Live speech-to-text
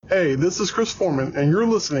Hey, this is Chris Foreman, and you're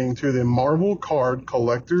listening to the Marvel Card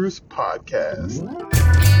Collectors Podcast.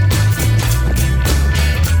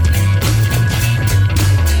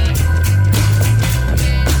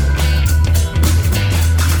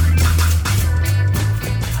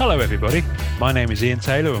 Hello everybody, my name is Ian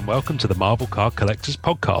Taylor and welcome to the Marvel Card Collectors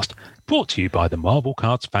Podcast, brought to you by the Marvel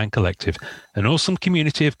Cards Fan Collective, an awesome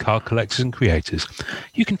community of card collectors and creators.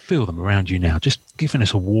 You can feel them around you now, just giving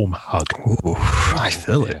us a warm hug. Ooh, I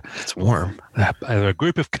feel it. It's warm. They're a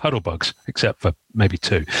group of cuddlebugs, except for maybe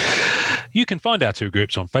two. You can find our two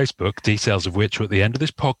groups on Facebook, details of which are at the end of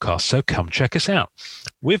this podcast, so come check us out.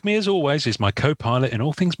 With me, as always, is my co-pilot in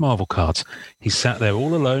all things Marvel cards. He's sat there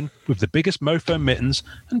all alone with the biggest mofo mittens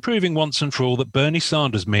and proving once and for all that Bernie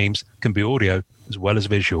Sanders memes can be audio as well as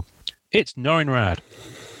visual. It's Norrin Rad.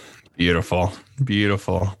 Beautiful.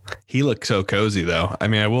 Beautiful. He looked so cozy, though. I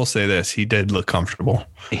mean, I will say this. He did look comfortable.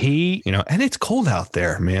 And it's cold out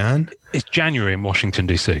there, man. It's January in Washington,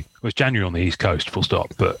 D.C. It was January on the East Coast, full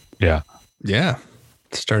stop. But, yeah. Yeah.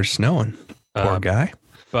 It started snowing. Poor guy.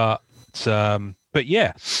 But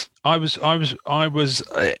yeah, it's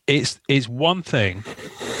one thing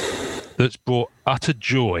that's brought utter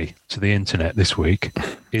joy to the internet this week.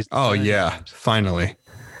 Finally.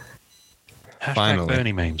 Hashtag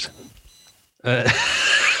Bernie memes. I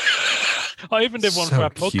even did one for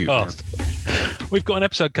our podcast. Man. We've got an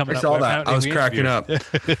episode coming up. I saw that. I was cracking up.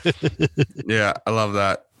 Yeah, I love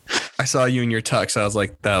that. I saw you in your tux. I was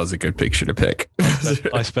like, that was a good picture to pick.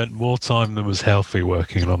 I spent more time than was healthy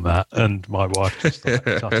working on that, and my wife just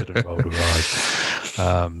tutted and rolled her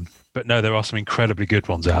eyes. But no, there are some incredibly good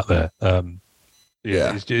ones out there.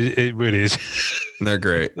 It really is. They're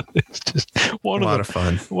great. It's just a lot of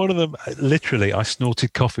fun. One of them, literally, I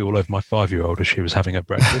snorted coffee all over my 5-year-old as she was having her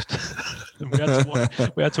breakfast. we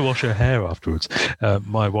had to wash her hair afterwards.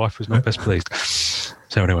 My wife was not best pleased.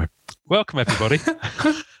 So anyway, welcome everybody.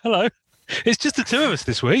 Hello. It's just the two of us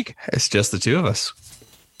this week. It's just the two of us.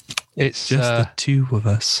 It's just the two of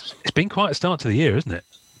us. It's been quite a start to the year, isn't it?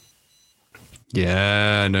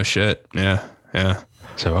 Yeah, no shit. Yeah.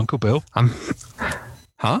 So Uncle Bill.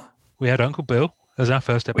 Huh? We had Uncle Bill as our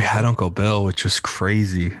first episode. We had Uncle Bill, which was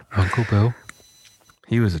crazy. Uncle Bill.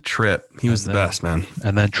 He was a trip. He was the best, man.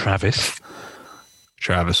 And then Travis.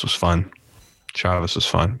 Travis was fun.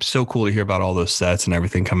 So cool to hear about all those sets and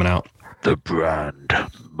everything coming out. The Brand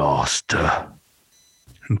Master.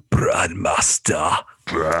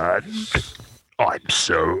 Brand. I'm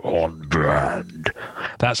so on brand.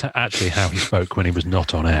 That's actually how he spoke when he was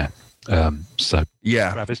not on air.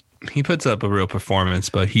 Yeah, Travis. He puts up a real performance,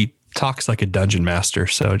 but he talks like a dungeon master,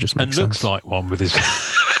 so it just makes sense. Looks like one with his.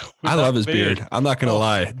 I love his beard. I'm not gonna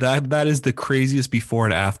lie. That is the craziest before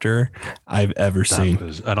and after I've ever seen.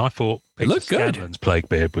 And I thought it looked good. Scanlon's plague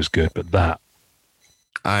beard was good, but that.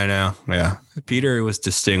 I know. Yeah, Peter was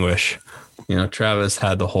distinguished. Travis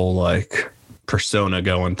had the whole persona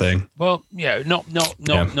going thing. Well, yeah, not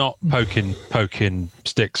poking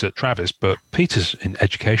sticks at Travis, but Peter's in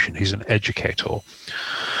education. He's an educator.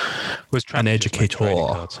 Was Travis an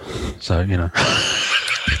educator? So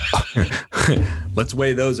let's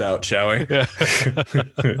weigh those out, shall we? Yeah.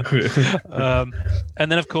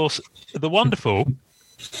 And then, of course, the wonderful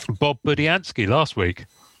Bob Budiansky last week.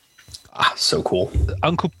 So cool.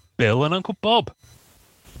 Uncle Bill and Uncle Bob.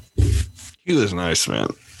 He was nice, man.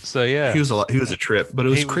 So yeah, he was a trip, but it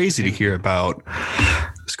was crazy to hear about.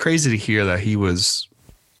 It's crazy to hear that he was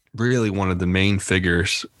really one of the main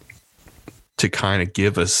figures to kind of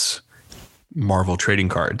give us Marvel trading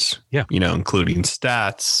cards. Yeah, including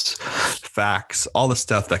stats, facts, all the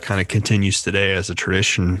stuff that kind of continues today as a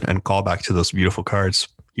tradition and call back to those beautiful cards.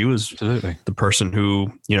 He was absolutely the person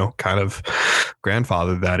who kind of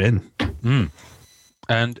grandfathered that in.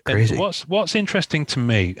 And what's interesting to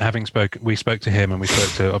me, we spoke to him and we spoke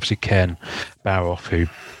to obviously Ken Baroff,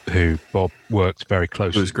 who Bob worked very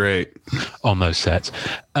closely. It was great on those sets,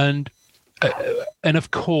 and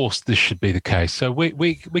of course this should be the case. So we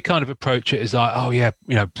kind of approach it as like, oh yeah,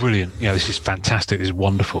 brilliant, this is fantastic, this is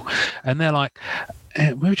wonderful, and they're like,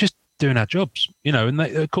 we're just doing our jobs, and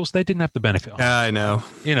they, of course they didn't have the benefit. Yeah, I know.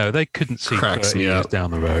 They couldn't see 30 years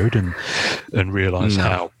down the road and realize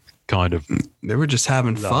how. Kind of, they were just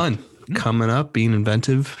having fun, coming up, being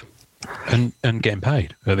inventive, and getting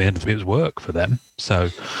paid at the end of it. It was work for them. So,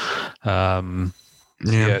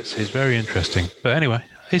 it's very interesting. But anyway,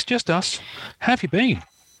 it's just us. How have you been?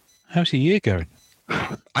 How's your year going?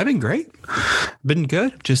 I've been great. Been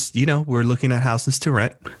good. Just we're looking at houses to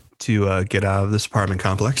rent to get out of this apartment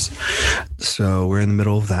complex. So we're in the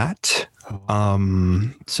middle of that.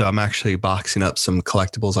 So I'm actually boxing up some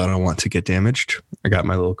collectibles I don't want to get damaged. I got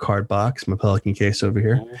my little card box, my Pelican case over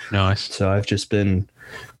here. Nice. So I've just been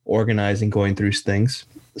organizing, going through things,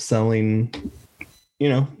 selling,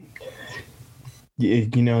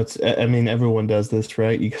 everyone does this,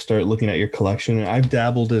 right? You start looking at your collection. And I've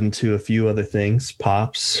dabbled into a few other things,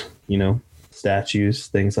 pops, statues,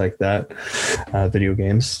 things like that, video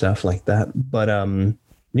games, stuff like that. But,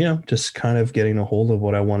 just kind of getting a hold of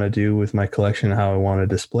what I want to do with my collection, how I want to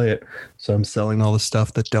display it. So I'm selling all the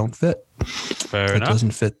stuff that don't fit. Fair enough.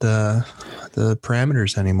 Doesn't fit the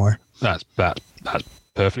parameters anymore. That's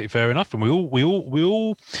perfectly fair enough. And we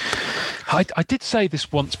all. I did say this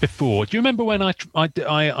once before. Do you remember when I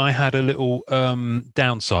had a little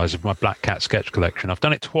downsize of my Black Cat sketch collection? I've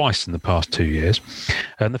done it twice in the past 2 years,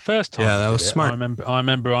 and the first time, that was smart. I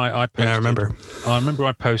remember I posted. Yeah, I remember. I remember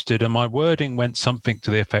I posted, and my wording went something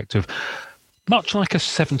to the effect of, much like a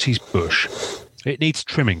 70s bush, it needs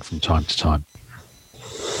trimming from time to time.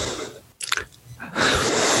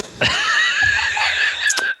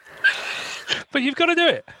 But you've got to do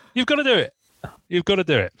it. You've got to do it. You've got to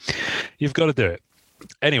do it. You've got to do it.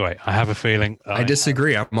 Anyway, I have a feeling. I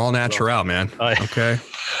disagree. I'm all natural, man. Okay.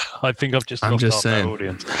 I think I've just lost half our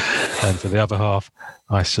audience. And for the other half,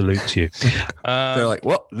 I salute you. They're like,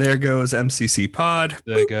 well, there goes MCC Pod.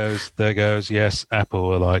 There goes. Yes,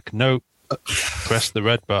 Apple are like, nope. Press the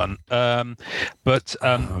red button. Oh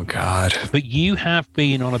God! But you have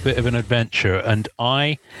been on a bit of an adventure, and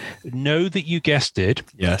I know that you guested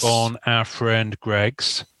on our friend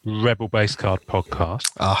Greg's Rebel Base Card podcast.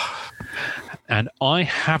 And I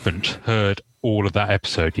haven't heard all of that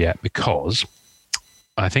episode yet because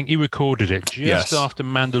I think you recorded it just after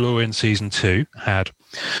Mandalorian season 2 had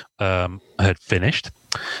finished.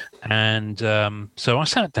 And so I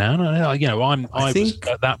sat down, and I was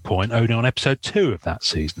at that point only on episode 2 of that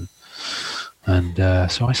season, and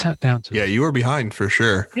so I sat down to. Yeah, you were behind for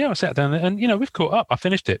sure. Yeah, I sat down, and we've caught up. I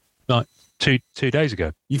finished it like two days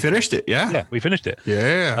ago. You finished it, yeah? Yeah, we finished it.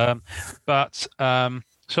 Yeah.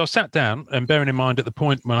 So I sat down, and bearing in mind at the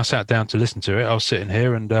point when I sat down to listen to it, I was sitting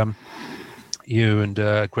here, and you and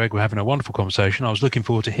Greg were having a wonderful conversation. I was looking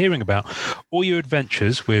forward to hearing about all your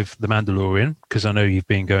adventures with The Mandalorian, because I know you've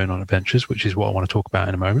been going on adventures, which is what I want to talk about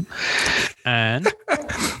in a moment. And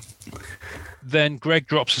then Greg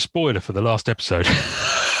drops a spoiler for the last episode.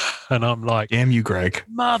 And I'm like, damn you, Greg.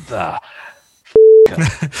 Mother.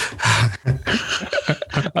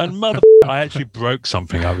 And I actually broke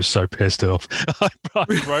something. I was so pissed off. I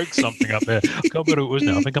broke something up there. I can't remember what it was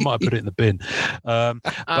now. I think I might have put it in the bin. But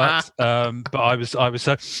I was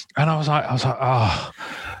so, and I was like, oh.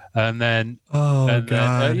 And then,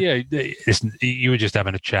 God. You were just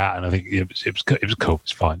having a chat, and I think it was cool.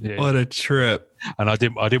 It's fine. Yeah. What a trip. And I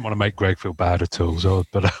didn't want to make Greg feel bad at all.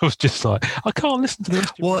 But I was just like, I can't listen to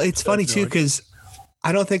this. Well, it's funny too, because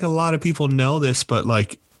I don't think a lot of people know this, but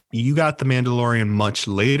like you got The Mandalorian much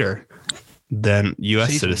later than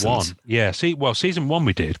US citizens. Yeah. Season 1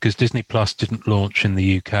 we did, because Disney Plus didn't launch in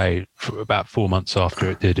the UK for about 4 months after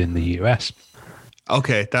it did in the US.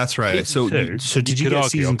 Okay, that's right. So did you get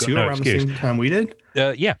season 2 around the same time we did?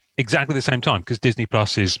 Yeah, exactly the same time, because Disney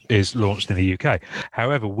Plus is launched in the UK.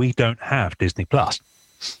 However, we don't have Disney Plus,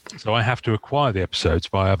 so I have to acquire the episodes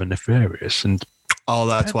via other nefarious and. Oh,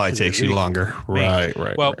 that's why it takes you longer. Right.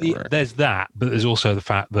 Well, there's that, but there's also the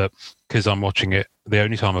fact that because I'm watching it, the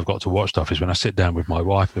only time I've got to watch stuff is when I sit down with my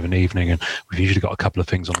wife of an evening, and we've usually got a couple of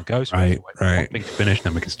things on the go. So right. One thing to finish,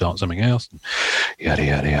 then we can start something else. And yada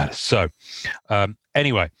yada yada. So,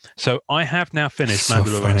 anyway, so I have now finished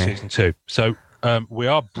Mandalorian season 2. So. We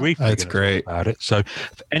are briefly going to talk about it. So,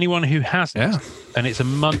 for anyone who hasn't, and it's a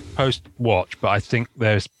month post watch, but I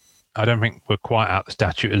don't think we're quite out the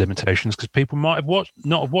statute of limitations, because people might have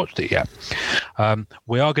not have watched it yet.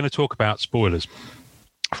 We are going to talk about spoilers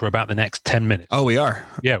for about the next 10 minutes. Oh, we are?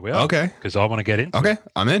 Yeah, we are. Okay. Because I want to get into it.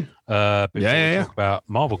 I'm in. Before we talk about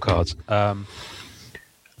Marvel cards.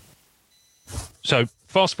 So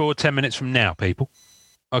fast forward 10 minutes from now, people.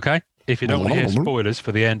 Okay? If you don't want to hear spoilers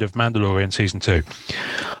for the end of Mandalorian Season 2.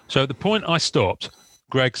 So at the point I stopped,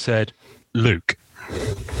 Greg said, Luke.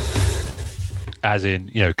 As in,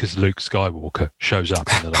 because Luke Skywalker shows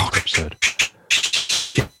up in the last episode.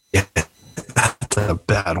 Yeah, that's a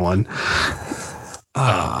bad one.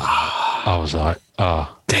 I was like,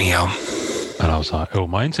 damn. And I was like, oh,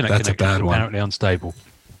 my internet connection is apparently unstable.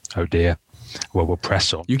 Oh, dear. Well, we'll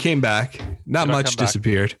press on. You came back. Not much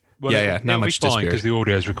disappeared. Well, not much disappeared. Because the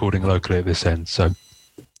audio is recording locally at this end, so...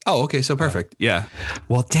 Oh, okay, so perfect. Yeah.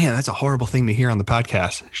 Well, damn, that's a horrible thing to hear on the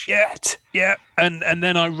podcast. Shit. Yeah, and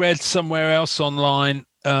then I read somewhere else online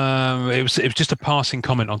it was just a passing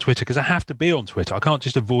comment on Twitter because I have to be on Twitter. I can't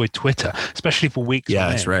just avoid Twitter, especially for weeks. Yeah,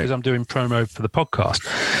 that's right. Because I'm doing promo for the podcast.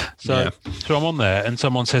 So I'm on there, and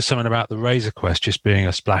someone says something about the Razor Quest just being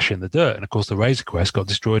a splash in the dirt, and of course the Razor Quest got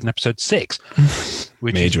destroyed in episode 6,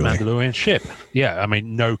 which is the Mandalorian ship. Yeah, I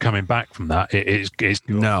mean, no coming back from that. It's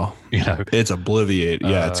no, it's obliviate.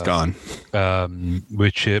 Yeah, it's gone.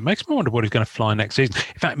 Which makes me wonder what he's going to fly next season.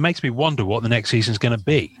 In fact, it makes me wonder what the next season is going to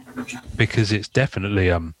be, because it's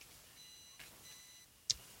definitely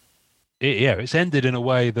it's ended in a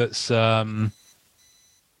way that's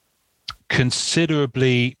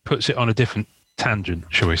considerably puts it on a different tangent,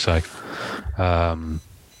 shall we say,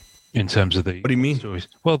 in terms of the what do you mean stories.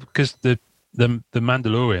 Well, because the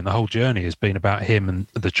Mandalorian, the whole journey has been about him and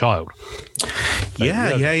the child.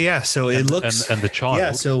 So it looks and the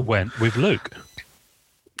child went with Luke.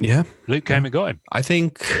 Yeah, Luke came and got him. I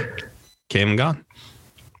think came and gone.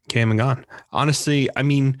 Honestly, I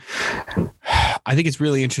mean, I think it's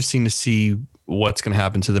really interesting to see what's going to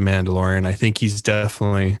happen to the Mandalorian. I think he's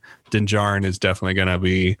definitely, Din Djarin is definitely going to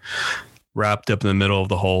be wrapped up in the middle of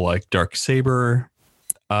the whole like Darksaber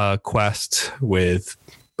quest with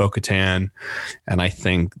Bo-Katan, and I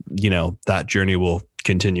think that journey will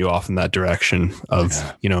continue off in that direction of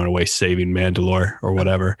in a way saving Mandalore or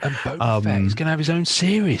whatever. And Boba Fett is going to have his own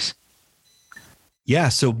series. Yeah,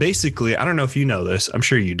 so basically, I don't know if you know this, I'm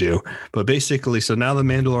sure you do, but basically, so now the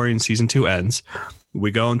Mandalorian season 2 ends,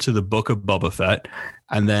 we go into the book of Boba Fett,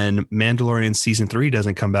 and then Mandalorian season 3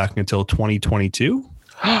 doesn't come back until 2022.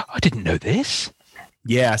 I didn't know this.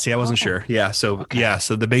 Yeah, see, I wasn't sure. Yeah, so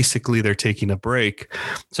basically they're taking a break,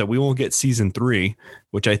 so we won't get season 3,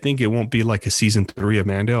 which I think it won't be like a season 3 of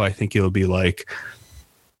Mando. I think it'll be like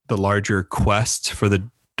the larger quest for the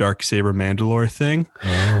Darksaber Mandalore thing.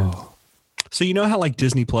 Oh. So you know how like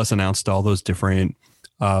Disney Plus announced all those different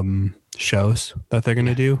shows that they're going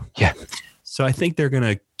to do? Yeah. So I think they're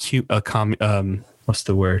going to what's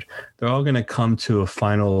the word? They're all going to come to a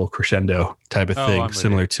final crescendo type of thing,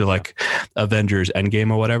 similar to like Avengers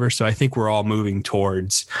Endgame or whatever. So I think we're all moving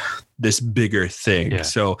towards this bigger thing. Yeah.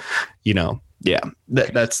 So,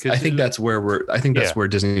 that's where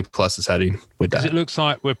Disney Plus is heading with that. It looks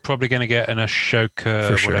like we're probably going to get an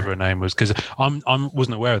Ashoka, whatever her name was, because I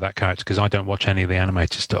wasn't aware of that character because I don't watch any of the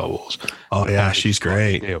animated Star Wars. Oh yeah, she's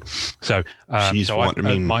great. So my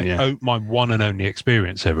one and only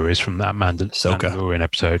experience ever is from that Mandalorian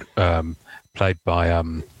episode, played by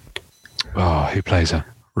who plays her?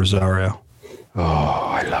 Rosario. Oh,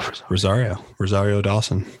 I love Rosario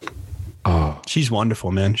Dawson. Oh, she's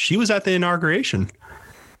wonderful, man. She was at the inauguration.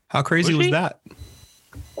 How crazy was that?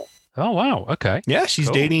 Oh, wow. Okay. Yeah, she's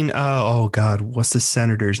dating. Oh, God. What's the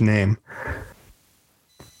senator's name?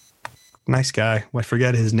 Nice guy. I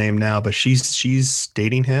forget his name now, but she's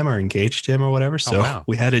dating him or engaged him or whatever. So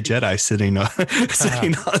we had a Jedi sitting on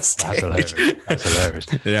stage. That's hilarious.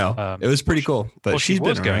 It was pretty cool. But she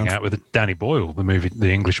was going out with Danny Boyle,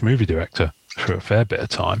 the English movie director, for a fair bit of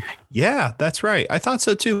time. Yeah, that's right. I thought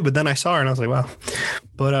so too, but then I saw her and I was like, wow.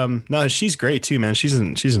 But no, she's great too, man. She's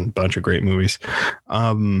in a bunch of great movies.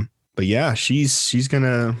 But yeah, she's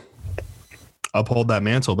gonna uphold that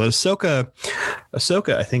mantle. But Ahsoka,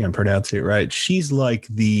 I think I'm pronouncing it right. She's like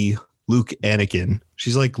the Luke Anakin.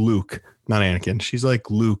 She's like Luke, not Anakin. She's like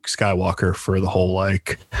Luke Skywalker for the whole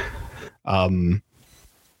like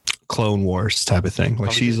Clone Wars type of thing.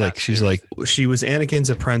 Like she was Anakin's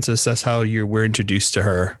apprentice. That's how we're introduced to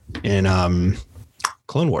her in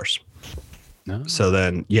Clone Wars. No. So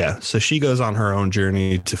then, so she goes on her own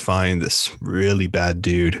journey to find this really bad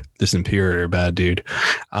dude, this Imperial bad dude.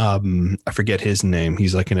 I forget his name.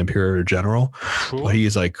 He's like an Imperial general, but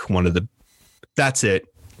he's like one of the. That's it.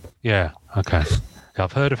 Yeah. Okay.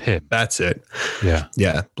 I've heard of him. That's it. Yeah.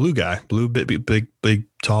 Yeah. Blue guy, big,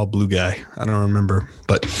 tall blue guy. I don't remember,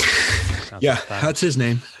 but that's his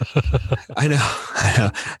name. I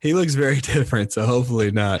know. He looks very different. So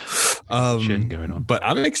hopefully not. Shit going on. But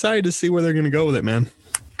I'm excited to see where they're going to go with it, man.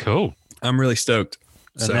 Cool. I'm really stoked.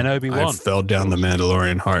 And then Obi-Wan. I fell down the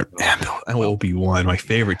Mandalorian heart. Obi-Wan, my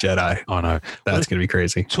favorite Jedi. I know. That's going to be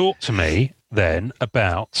crazy. Talk to me then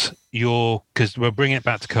about because we're bringing it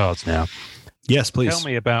back to cards now. Yes, please. Tell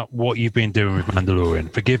me about what you've been doing with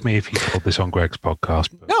Mandalorian. Forgive me if you told this on Greg's podcast.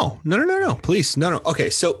 No. Please. No. Okay.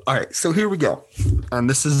 So, all right. So here we go. And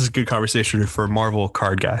this is a good conversation for Marvel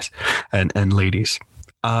card guys and ladies.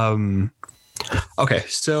 Okay.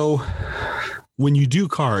 So when you do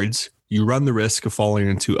cards, you run the risk of falling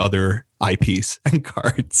into other IPs and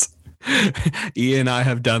cards. Ian and I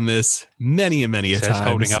have done this many and many a times.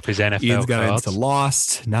 Holding up his NFL Ian's got cards. into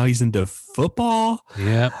Lost. Now he's into football.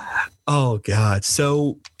 Yeah. Oh, God.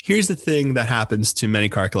 So here's the thing that happens to many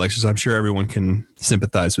card collectors. I'm sure everyone can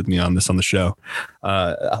sympathize with me on this on the show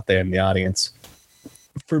out there in the audience.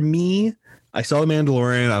 For me, I saw The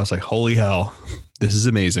Mandalorian. I was like, holy hell, this is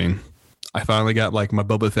amazing. I finally got like my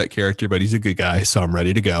Boba Fett character, but he's a good guy, so I'm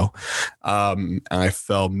ready to go. And I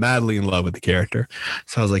fell madly in love with the character.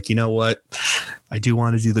 So I was like, you know what? I do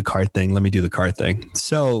want to do the card thing. Let me do the card thing.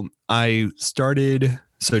 So I started.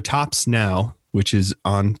 So Topps Now, which is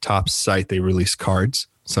on Topps site, they release cards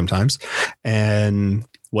sometimes. And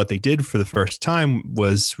what they did for the first time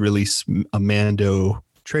was release a Mando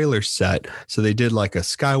trailer set. So they did like a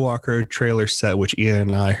Skywalker trailer set, which Ian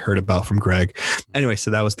and I heard about from Greg. Anyway,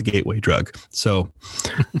 so that was the gateway drug. So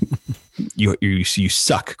you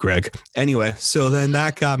suck, Greg. Anyway, so then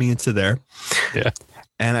that got me into there. Yeah.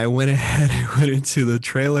 And I went ahead and went into the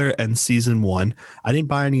trailer and season 1. I didn't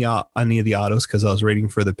buy any of the autos because I was waiting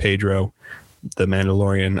for the Pedro, the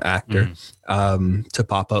Mandalorian actor, to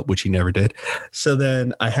pop up, which he never did. So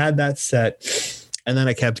then I had that set. And then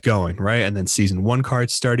I kept going, right? And then season 1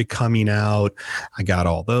 cards started coming out. I got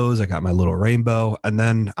all those. I got my little rainbow. And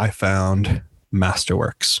then I found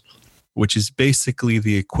Masterworks, which is basically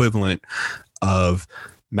the equivalent of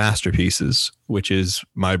Masterpieces, which is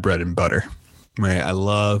my bread and butter. Right? I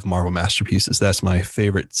love Marvel Masterpieces. That's my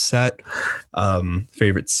favorite set,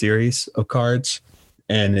 favorite series of cards.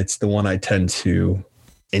 And it's the one I tend to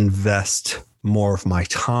invest more of my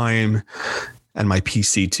time and my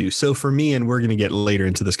PC too. So for me, and we're going to get later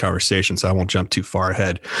into this conversation, so I won't jump too far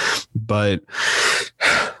ahead. But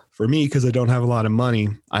for me, because I don't have a lot of money,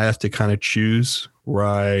 I have to kind of choose where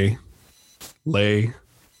I lay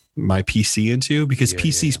my PC into, because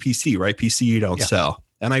PC's PC, right? PC you don't sell.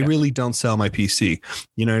 And I really don't sell my PC.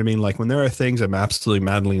 You know what I mean? Like when there are things I'm absolutely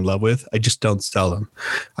madly in love with, I just don't sell them.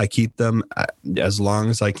 I keep them as long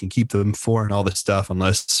as I can keep them for and all this stuff,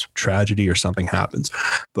 unless tragedy or something happens.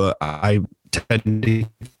 But I tend to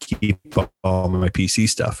keep all my PC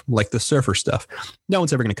stuff, like the Surfer stuff. No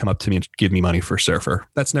one's ever going to come up to me and give me money for Surfer.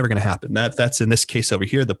 That's never going to happen. That's in this case over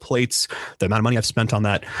here, the plates, the amount of money I've spent on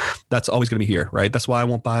that, that's always going to be here, right? That's why I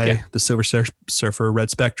won't buy the Silver Surfer Red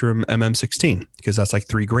Spectrum MM16, because that's like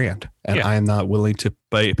 $3,000. And I am not willing to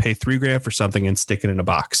pay $3,000 for something and stick it in a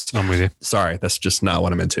box. I'm with you. Sorry, that's just not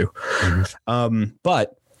what I'm into. Mm-hmm.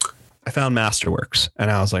 But I found Masterworks and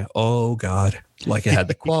I was like, oh God, like it had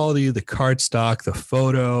the quality, the card stock, the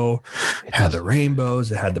photo, it had the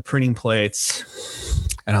rainbows, it had the printing plates,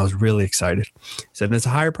 and I was really excited. So it's a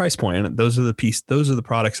higher price point, and those are the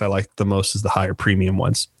products I like the most, is the higher premium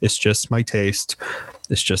ones. It's just my taste.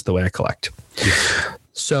 It's just the way I collect.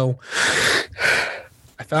 So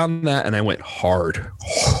I found that and I went hard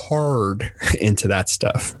into that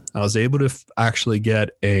stuff. I was able to actually get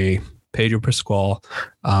a Pedro Pascal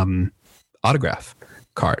autograph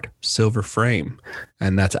card, silver frame,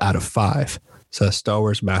 and that's out of 5. So Star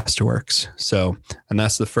Wars Masterworks. So, and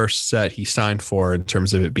that's the first set he signed for in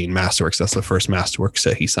terms of it being Masterworks. That's the first Masterworks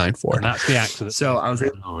set he signed for. And that's the actor. So I was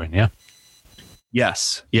able,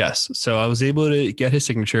 Yes. So I was able to get his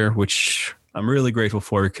signature, which I'm really grateful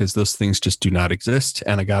for, because those things just do not exist.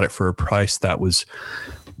 And I got it for a price that was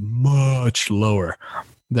much lower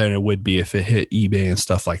than it would be if it hit eBay and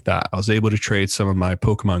stuff like that. I was able to trade some of my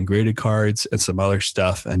Pokemon graded cards and some other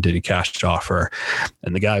stuff and did a cash offer.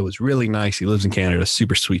 And the guy was really nice. He lives in Canada,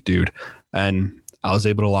 super sweet dude. And I was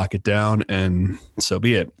able to lock it down, and so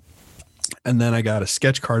be it. And then I got a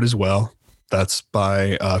sketch card as well. That's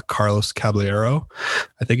by Carlos Caballero,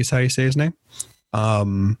 I think is how you say his name.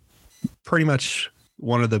 Pretty much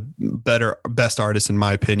one of the best artists in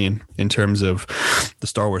my opinion in terms of the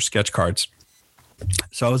Star Wars sketch cards.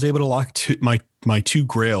 So I was able to lock my two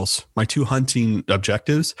grails, my 2 hunting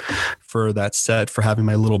objectives for that set, for having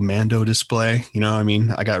my little Mando display. You know what I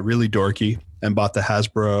mean? I got really dorky and bought the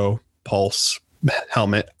Hasbro Pulse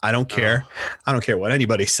helmet. I don't care. I don't care what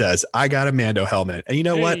anybody says. I got a Mando helmet. And you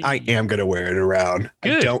know what? I am going to wear it around.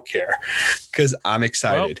 Good. I don't care because I'm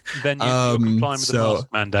excited. Well, then you're complying with the mask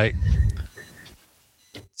mandate.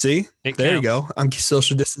 See? There you go. I'm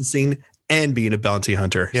social distancing and being a bounty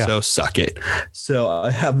hunter. Yeah. So suck it. So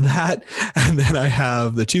I have that. And then I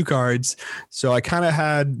have the 2 cards. So I kind of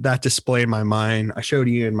had that display in my mind. I showed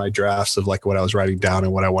you in my drafts of like what I was writing down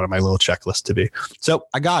and what I wanted my little checklist to be. So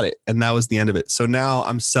I got it. And that was the end of it. So now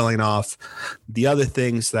I'm selling off the other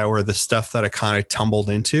things that were the stuff that I kind of tumbled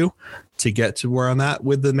into to get to where I'm at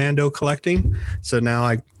with the Mando collecting. So now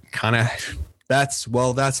I kind of, that's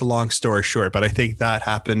a long story short, but I think that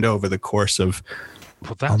happened over the course of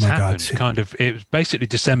Well, that's happened. Kind of. It was basically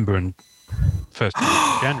December and first of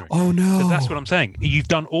January. Oh no! So that's what I'm saying. You've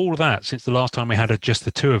done all of that since the last time we had just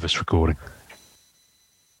the two of us recording.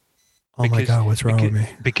 Oh my God, what's wrong with me?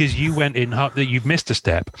 Because you went in, you've missed a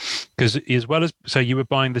step. Because so you were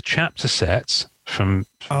buying the chapter sets from.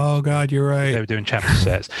 Oh God, you're right. They were doing chapter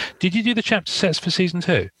sets. Did you do the chapter sets for season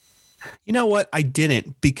 2? You know what? I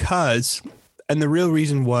didn't and the real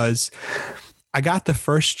reason was I got the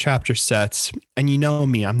first chapter sets, and you know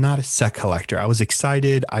me, I'm not a set collector. I was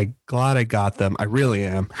excited. I'm glad I got them. I really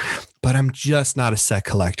am. But I'm just not a set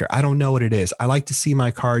collector. I don't know what it is. I like to see my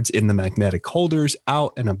cards in the magnetic holders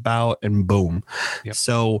out and about and boom. Yep.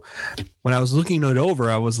 So when I was looking it over,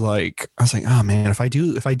 I was like, oh man, if I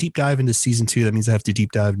deep dive into season 2, that means I have to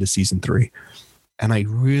deep dive into season 3. And I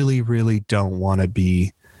really, really don't want to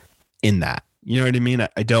be in that. You know what I mean?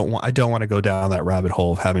 I don't want to go down that rabbit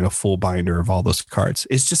hole of having a full binder of all those cards.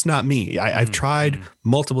 It's just not me. I've tried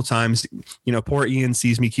multiple times. You know, poor Ian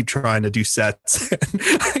sees me keep trying to do sets.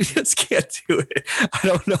 I just can't do it. I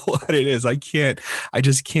don't know what it is. I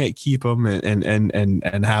just can't keep them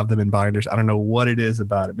and have them in binders. I don't know what it is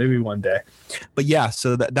about it. Maybe one day. But yeah,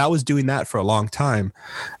 so that was doing that for a long time.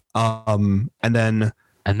 And then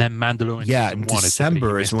Mandalorian. Yeah, in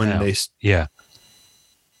December is when they. Yeah.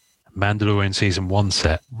 Mandalorian season 1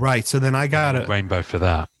 set. Right. So then I got a rainbow for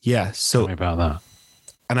that. Yeah. So tell me about that.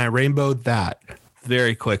 And I rainbowed that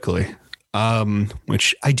very quickly.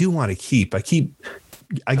 Which I do want to keep.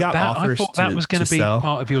 I got offers. I thought that was going to be sell.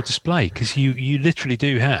 Part of your display, because you literally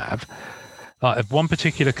do have one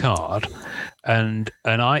particular card, and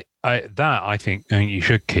I think you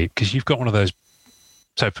should keep, because you've got one of those.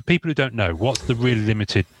 So for people who don't know, what's the really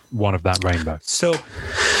limited one of that rainbow?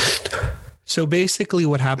 So basically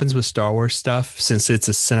what happens with Star Wars stuff, since it's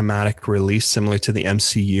a cinematic release similar to the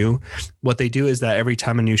MCU, what they do is that every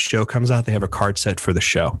time a new show comes out, they have a card set for the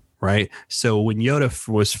show, right? So when Yoda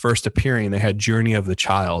was first appearing, they had Journey of the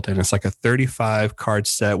Child, and it's like a 35 card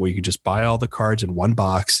set where you can just buy all the cards in one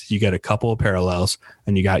box. You get a couple of parallels,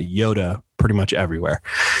 and you got Yoda pretty much everywhere.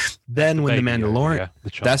 Then when the Mandalorian,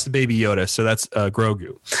 that's the baby Yoda. So that's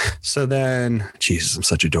Grogu. So then, Jesus, I'm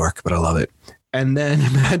such a dork, but I love it. And then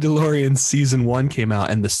Mandalorian season 1 came out,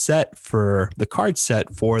 and the card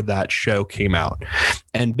set for that show came out.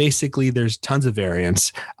 And basically there's tons of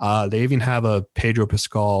variants. They even have a Pedro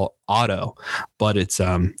Pascal auto, but it's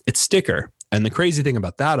sticker. And the crazy thing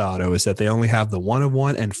about that auto is that they only have the 1 of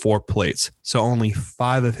 1 and 4 plates. So only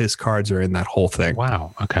 5 of his cards are in that whole thing.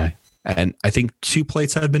 Wow. Okay. And I think 2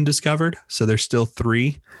 plates have been discovered. So there's still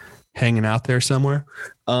 3 hanging out there somewhere.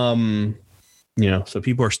 You know, so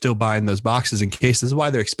people are still buying those boxes in case. This is why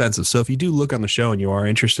they're expensive. So if you do look on the show and you are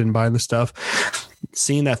interested in buying the stuff,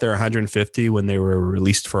 seeing that they're $150 when they were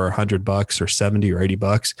released for $100 or $70 or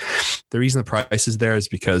 $80, the reason the price is there is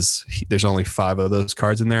because there's only 5 of those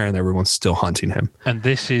cards in there, and everyone's still hunting him. And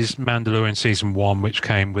this is Mandalorian season 1, which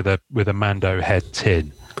came with a Mando head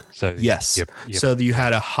tin. So yes. Yep. So you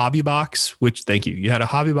had a hobby box, you had a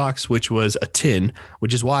hobby box, which was a tin,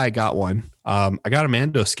 which is why I got one. I got a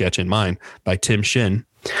Mando sketch in mine by Tim Shin,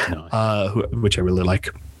 nice. Which I really like.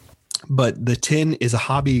 But the tin is a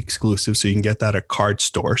hobby exclusive, so you can get that at card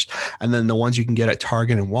stores. And then the ones you can get at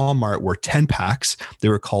Target and Walmart were 10 packs. They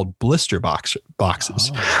were called blister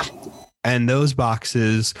boxes. Oh. And those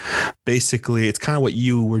boxes, basically, it's kind of what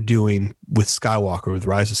you were doing with Skywalker, with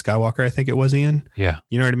Rise of Skywalker, I think it was, Ian. Yeah.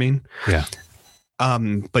 You know what I mean? Yeah.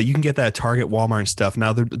 But you can get that at Target, Walmart, and stuff.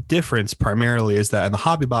 Now, the difference primarily is that in the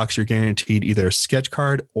hobby box, you're guaranteed either a sketch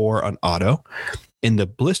card or an auto. In the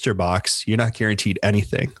blister box, you're not guaranteed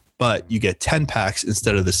anything, but you get 10 packs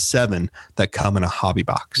instead of the 7 that come in a hobby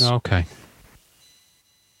box. Okay.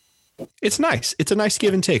 It's nice. It's a nice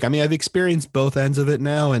give and take. I mean, I've experienced both ends of it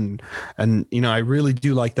now. And, you know, I really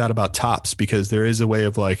do like that about Topps, because there is a way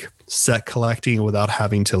of like set collecting without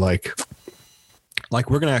having to like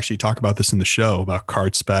we're going to actually talk about this in the show about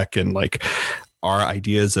card spec and like our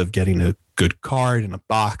ideas of getting a good card in a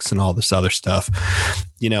box and all this other stuff,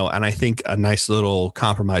 you know. And I think a nice little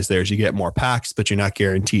compromise there is you get more packs, but you're not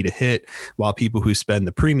guaranteed a hit, while people who spend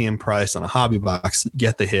the premium price on a hobby box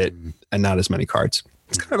get the hit and not as many cards.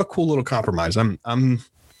 It's kind of a cool little compromise. I'm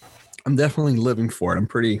definitely living for it. I'm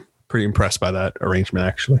pretty impressed by that arrangement,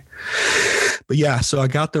 actually. But yeah, so I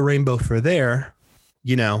got the rainbow for there,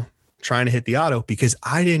 you know, trying to hit the auto, because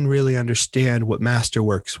I didn't really understand what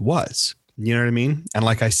Masterworks was. You know what I mean? And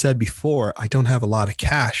like I said before, I don't have a lot of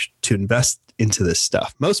cash to invest into this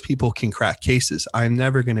stuff. Most people can crack cases. I'm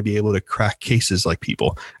never going to be able to crack cases like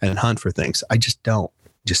people and hunt for things. I just don't.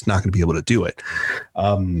 Just not going to be able to do it.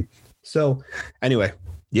 So anyway,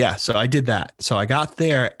 Yeah, so I did that. So I got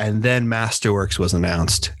there, and then Masterworks was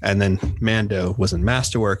announced, and then Mando was in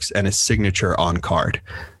Masterworks and his signature on card.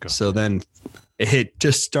 Got So then it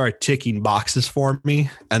just started ticking boxes for me.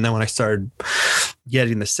 And then when I started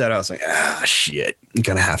getting the set, I was like, shit, I'm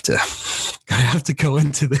gonna have to go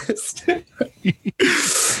into this.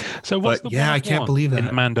 So what's But the yeah, one I can't one believe in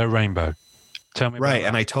that. Mando Rainbow? Tell me about Right, that.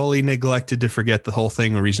 and I totally neglected to forget the whole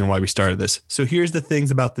thing, the reason why we started this. So here's the things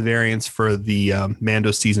about the variants for the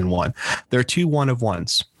Mando Season 1. There are 2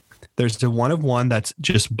 1-of-1s. There's the 1-of-1 that's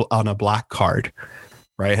just on a black card,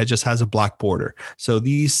 right? It just has a black border. So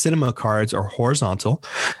these cinema cards are horizontal,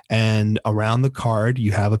 and around the card,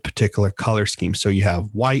 you have a particular color scheme. So you have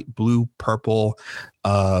white, blue, purple,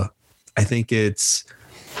 I think it's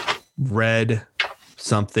red,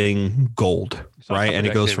 something, gold. So Right. And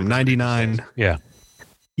it goes from 99. Yeah.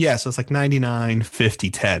 Yeah. So it's like 99, 50,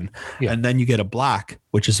 10. Yeah. And then you get a black,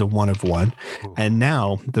 which is a 1-of-1. Ooh. And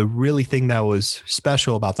now the really thing that was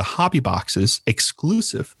special about the hobby boxes,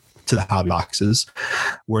 exclusive to the hobby boxes,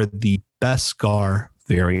 were the Beskar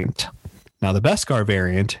variant. Now, the Beskar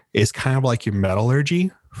variant is kind of like your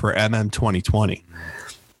metallurgy for MM2020.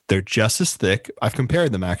 They're just as thick. I've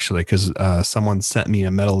compared them actually because someone sent me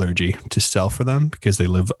a metallurgy to sell for them because they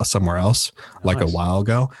live somewhere else like a Nice. while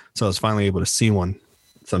ago. So I was finally able to see one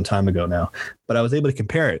some time ago now, but I was able to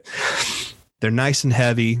compare it. They're nice and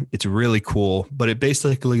heavy. It's really cool, but it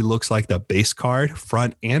basically looks like the base card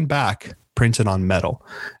front and back printed on metal.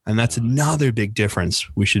 And that's another big difference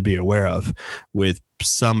we should be aware of with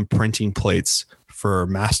some printing plates for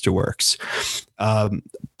Masterworks.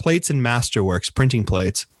 Plates in Masterworks, printing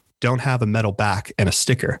plates, don't have a metal back and a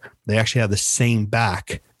sticker. They actually have the same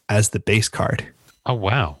back as the base card. Oh,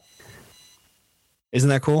 wow. Isn't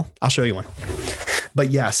that cool? I'll show you one.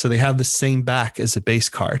 But yeah, so they have the same back as the base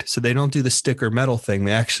card. So they don't do the sticker metal thing.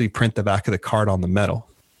 They actually print the back of the card on the metal.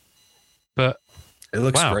 But It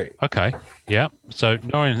looks wow. great. Okay. Yeah. So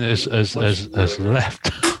Norian has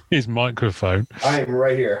left his microphone I am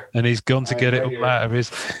right here. and he's gone to get it right all out of his.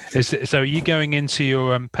 So are you going into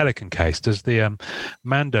your Pelican case? Does the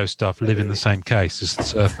Mando stuff live in the same case as the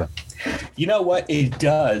Surfer? You know what? It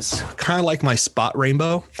does. Kind of like my spot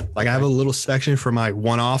rainbow. Like I have a little section for my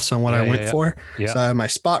one-offs on what I went for. Yeah. So I have my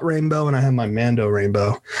spot rainbow and I have my Mando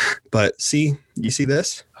rainbow. But see, you see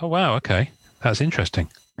this? Oh, wow. Okay. That's interesting.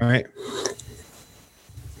 All right.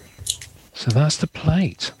 So that's the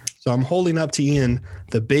plate. So I'm holding up to Ian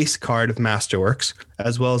the base card of Masterworks,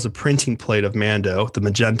 as well as a printing plate of Mando, the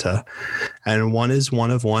magenta. And one is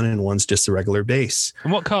 1-of-1 and one's just a regular base.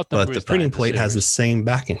 And what card number But is the printing that in plate has the series? same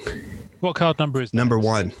backing. What card number is that? Number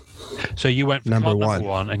 1. So you went for Number card one. number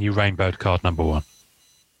 1 and you rainbowed card number 1.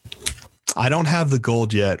 I don't have the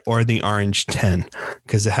gold yet or the orange 10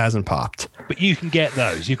 because it hasn't popped. But you can get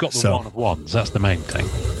those. You've got the So- 1-of-1s. That's the main thing.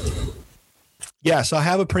 Yeah, so I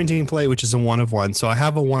have a printing plate, which is a 1-of-1. So I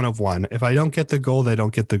have a 1-of-1. If I don't get the gold, I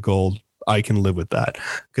don't get the gold. I can live with that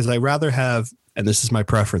because I rather have, and this is my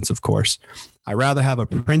preference, of course, I rather have a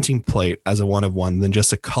printing plate as a 1-of-1 than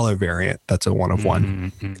just a color variant that's a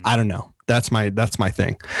 1-of-1. Mm-hmm. I don't know. That's my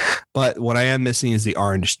thing. But what I am missing is the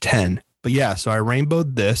orange 10. But yeah, so I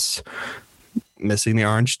rainbowed this, missing the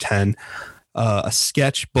orange 10, a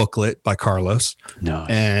sketch booklet by Carlos, Nice.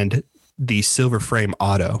 and the silver frame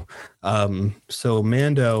auto. So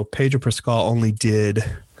Mando, Pedro Pascal only did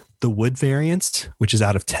the wood variants, which is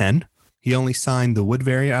out of 10. He only signed the wood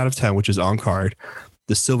variant out of 10, which is on card.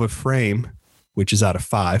 The silver frame, which is out of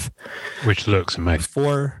 5. Which looks amazing.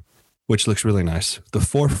 4, which looks really nice. The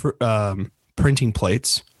 4 printing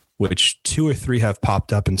plates, which 2 or 3 have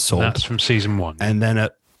popped up and sold. That's from season 1. And then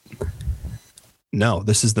no,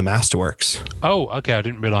 this is the Masterworks. Oh, okay. I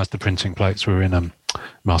didn't realize the printing plates were in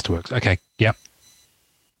Masterworks. Okay. Yep.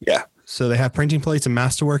 Yeah. So they have printing plates in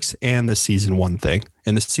Masterworks and the season 1 thing.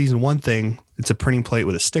 And the season 1 thing, it's a printing plate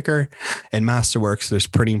with a sticker. And Masterworks, there's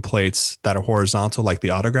printing plates that are horizontal, like the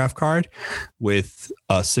autograph card, with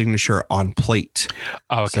a signature on plate.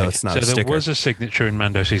 Oh, okay. So it's not a there sticker. was a signature in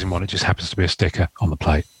Mando season 1. It just happens to be a sticker on the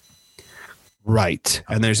plate. Right.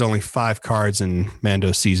 And there's only 5 cards in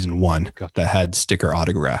Mando season 1 Gotcha. that had sticker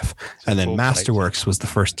autograph. And then 4 plates. Masterworks was the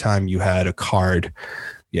first time you had a card.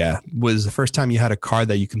 Yeah, was the first time you had a card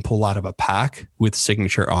that you can pull out of a pack with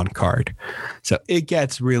signature on card. So it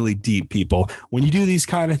gets really deep, people. When you do these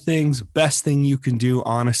kind of things, best thing you can do,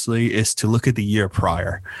 honestly, is to look at the year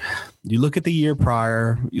prior. You look at the year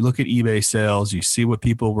prior, you look at eBay sales, you see what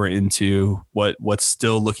people were into, what's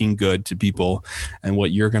still looking good to people, and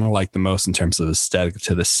what you're going to like the most in terms of aesthetic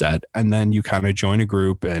to the set. And then you kind of join a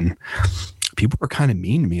group, and people were kind of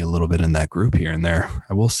mean to me a little bit in that group here and there.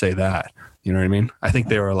 I will say that. You know what I mean? I think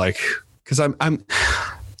they were like, because I'm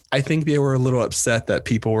I think they were a little upset that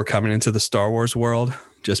people were coming into the Star Wars world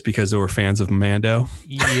just because they were fans of Mando.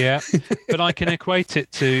 Yeah, but I can equate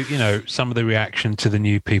it to, some of the reaction to the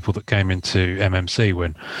new people that came into MMC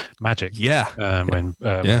when Magic. Yeah. When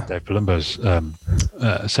Dave Palumbo's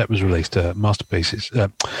set was released, Masterpieces.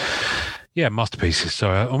 Masterpieces.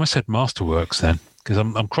 Sorry, I almost said Masterworks then, because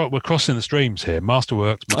we're crossing the streams here.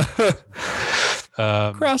 Masterworks.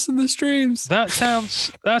 Crossing the streams. That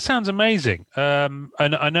sounds amazing. And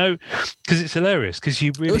I know, because it's hilarious, because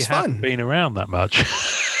you really haven't been around that much.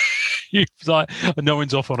 You're like, no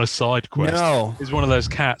one's off on a side quest. No. It's one of those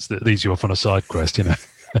cats that leads you off on a side quest,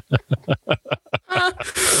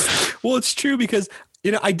 Well, it's true because,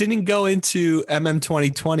 I didn't go into MM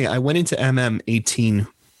 2020. I went into MM 18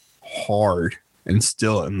 hard and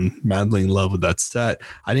still am madly in love with that set.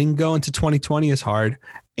 I didn't go into 2020 as hard.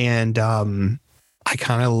 And, I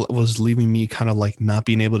kind of was leaving me kind of like not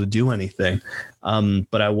being able to do anything.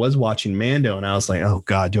 But I was watching Mando and I was like, oh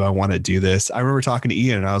God, do I want to do this? I remember talking to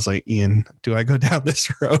Ian and I was like, Ian, do I go down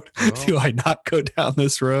this road? Oh. Do I not go down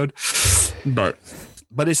this road? But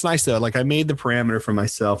it's nice though. Like I made the parameter for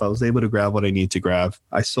myself. I was able to grab what I need to grab.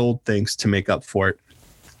 I sold things to make up for it.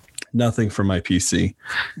 Nothing for my PC.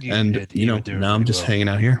 Now I'm just hanging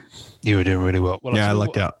out here. You were doing really well. Yeah, I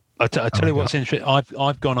lucked out. I tell you what's interesting.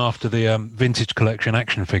 I've gone after the vintage collection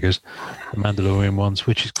action figures, the Mandalorian ones,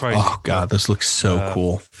 which is crazy. Oh God, this looks so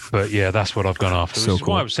cool. But yeah, that's what I've gone after. So which is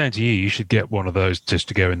why I was saying to you, you should get one of those just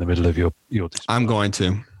to go in the middle of your display. I'm going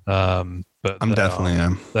to. But I'm definitely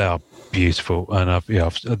am. They are beautiful, and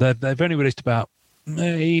they've only released about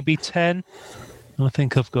maybe 10, and I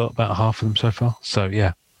think I've got about half of them so far. So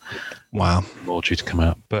yeah. Wow. More due to come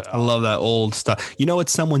out. But I love that old stuff. You know what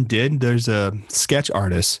someone did? There's a sketch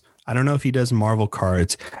artist. I don't know if he does Marvel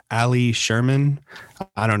cards. Ali Sherman.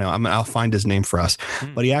 I don't know. I'll find his name for us.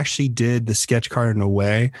 But he actually did the sketch card in a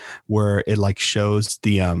way where it like shows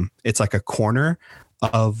the it's like a corner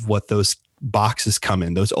of what those boxes come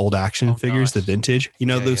in. Those old action figures, nice. The vintage.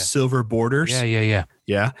 Those silver borders.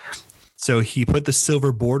 Yeah. So he put the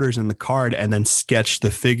silver borders in the card and then sketched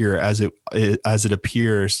the figure as it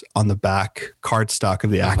appears on the back cardstock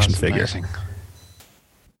of the action figure. Amazing.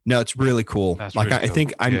 No, it's really cool. That's like really cool. I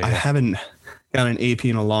think I haven't got an AP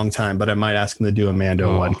in a long time, but I might ask him to do a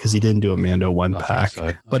Mando one because he didn't do a Mando one pack.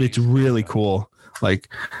 So. But it's really cool.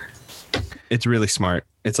 Like it's really smart.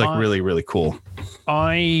 It's like really, really cool.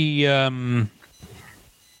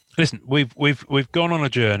 Listen, we've gone on a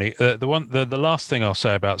journey. The last thing I'll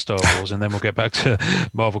say about Star Wars, and then we'll get back to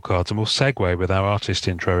Marvel cards, and we'll segue with our artist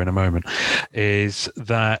intro in a moment, is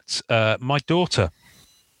that my daughter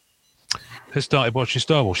has started watching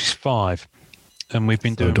Star Wars. She's 5, and we've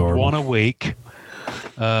been doing one a week.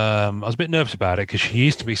 I was a bit nervous about it because she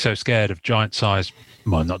used to be so scared of giant size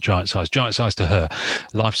to her,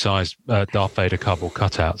 life-size Darth Vader cardboard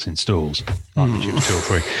cutouts in stores, like when she was 2 or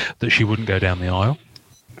 3, that she wouldn't go down the aisle.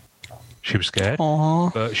 She was scared.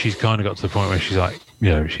 Aww. But she's kind of got to the point where she's like,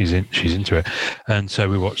 she's into it. And so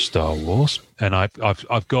we watched Star Wars, and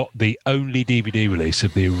I've got the only DVD release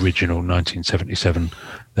of the original 1977.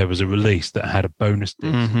 There was a release that had a bonus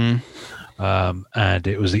disc, and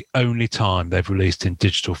it was the only time they've released in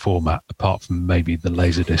digital format, apart from maybe the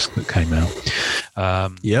Laserdisc that came out.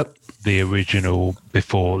 The original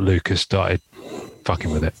before Lucas started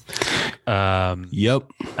fucking with it.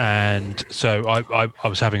 And so I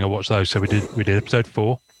was having a watch those. So we did episode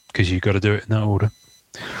 4 because you've got to do it in that order.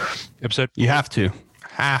 Episode 4. You have to.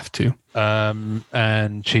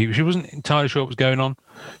 And she wasn't entirely sure what was going on.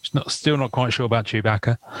 She's still not quite sure about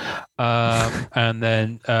Chewbacca. And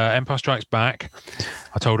then Empire Strikes Back.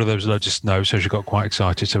 I told her there was loads of snow, so she got quite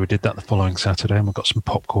excited. So we did that the following Saturday, and we got some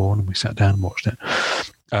popcorn and we sat down and watched it.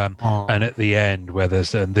 And at the end, where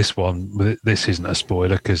there's this one, this isn't a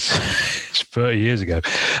spoiler because it's 30 years ago,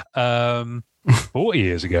 40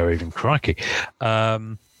 years ago, even, crikey,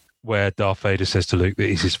 where Darth Vader says to Luke that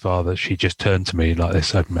he's his father. She just turned to me like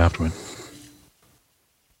this, open mouthed, and went,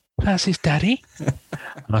 "That's his daddy?" And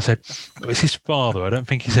I said, "It's his father. I don't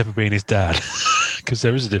think he's ever been his dad." Because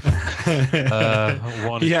there is a difference.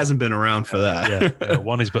 He hasn't been around for that. Yeah,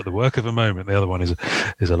 one is but the work of a moment. The other one is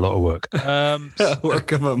a lot of work.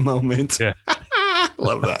 Work of a moment. Yeah,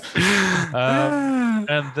 love that.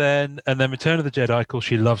 And then Return of the Jedi. Of course,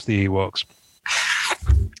 she loves the Ewoks.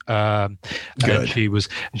 And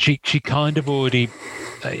she kind of already.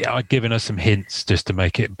 I'd given her some hints just to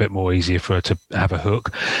make it a bit more easier for her to have a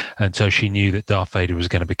hook, and so she knew that Darth Vader was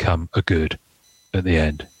going to become a good at the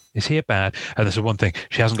end. Is he a bad? And there's one thing,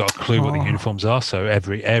 she hasn't got a clue what the uniforms are. So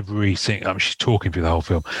every single, she's talking through the whole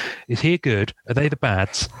film. Is he a good? Are they the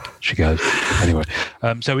bads? She goes. Anyway,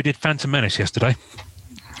 so we did Phantom Menace yesterday.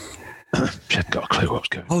 She hadn't got a clue what was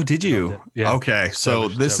going on. Oh, did you? Yeah. Okay, so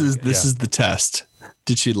this is the test.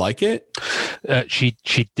 Did she like it? She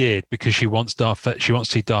did, because she wants to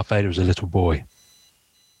see Darth Vader as a little boy.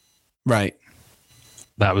 Right.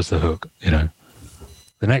 That was the hook, The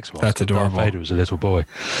next one, that's adorable. Darth Vader was a little boy.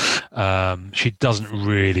 She doesn't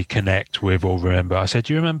really connect with or remember. I said,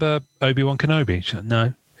 "Do you remember Obi-Wan Kenobi?" She said,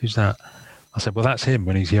 "No, who's that?" I said, "Well, that's him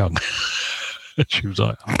when he's young." She was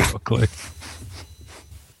like, "I've got a clue."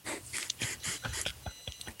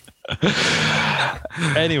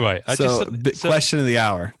 Anyway, question of the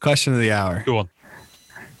hour. Question of the hour. Go on.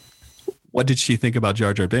 What did she think about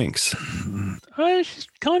Jar Jar Binks? She's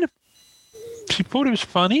kind of. She thought it was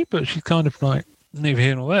funny, but she's kind of like neither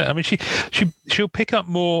here nor there. I mean, she'll pick up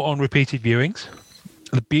more on repeated viewings.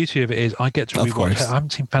 The beauty of it is, I get to rewatch it. I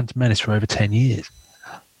haven't seen Phantom Menace for over 10 years.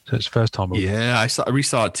 So it's the first time. Yeah, I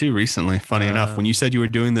resaw it too recently. Funny enough, when you said you were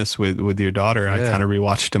doing this with your daughter, I kind of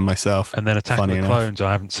rewatched them myself. And then Attack of the Clones,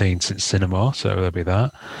 I haven't seen since cinema, so there'll be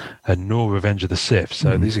that. And nor Revenge of the Sith.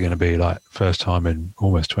 So these are going to be like first time in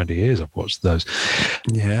almost 20 years I've watched those.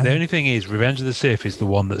 Yeah. The only thing is, Revenge of the Sith is the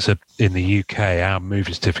one that's in the UK. Our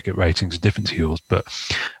movie certificate ratings are different to yours, but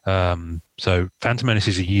so Phantom Menace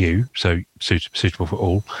is a U, so suitable for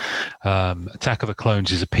all. Attack of the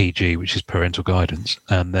Clones is a PG, which is parental guidance,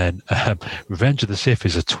 and then Revenge of the Sith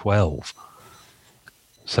is a 12.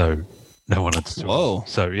 So no one had to. Whoa!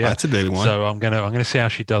 So yeah, that's a big one. So I'm gonna see how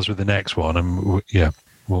she does with the next one, and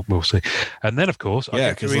we'll see. And then of course, I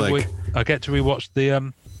get to rewatch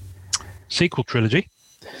the sequel trilogy.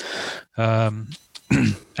 And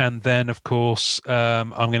then, of course, I'm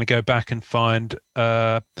going to go back and find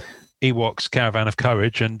Ewok's Caravan of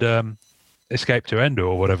Courage and Escape to Endor,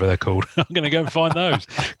 or whatever they're called. I'm going to go and find those.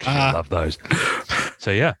 I love those.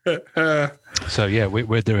 So yeah,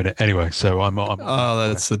 we're doing it anyway. So I'm oh,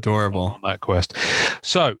 that's adorable. On that quest.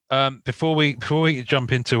 So before we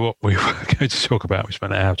jump into what we were going to talk about, we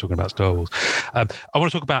spent an hour talking about Star Wars. I want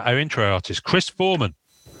to talk about our intro artist, Chris Foreman.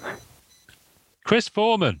 Chris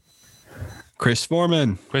Foreman.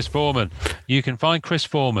 You can find Chris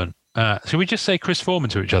Foreman. Should we just say Chris Foreman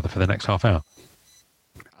to each other for the next half hour?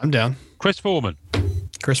 I'm down. Chris Foreman. No,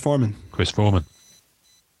 Chris Foreman. Chris Foreman.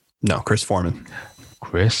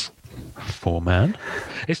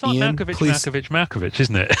 It's not Ian, Malkovich,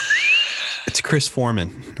 isn't it? It's Chris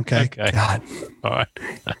Foreman. Okay. God. All right.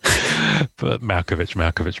 But Malkovich.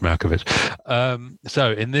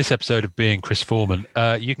 So in this episode of Being Chris Foreman,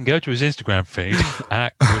 you can go to his Instagram feed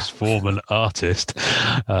at Chris Foreman Artist,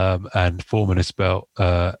 and Foreman is spelled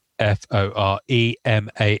Foreman.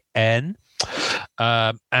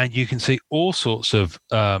 And you can see all sorts of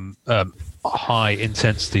high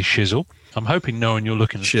intensity shizzle. I'm hoping knowing you're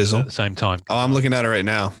looking at it at the same time. Oh, I'm looking at it right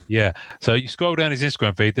now. Yeah. So you scroll down his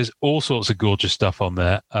Instagram feed. There's all sorts of gorgeous stuff on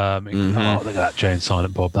there. Oh, look at that Jay and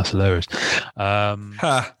Silent Bob. That's hilarious. And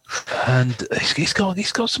he's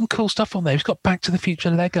got some cool stuff on there. He's got Back to the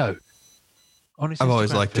Future Lego on his I've Instagram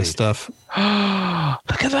always liked feed. this stuff.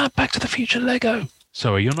 Look at that Back to the Future Lego.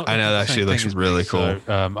 Sorry, you're not. I know that actually looks really cool.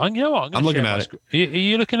 So, you know what? I'm looking at it. Are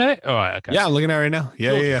you looking at it? All right. Okay. Yeah, I'm looking at it right now.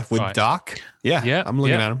 Yeah. With right. Doc. Yeah. I'm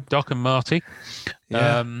looking at him. Doc and Marty.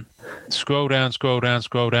 Yeah. Scroll down. He's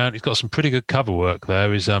got some pretty good cover work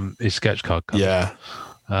there. His sketch card cover. Yeah.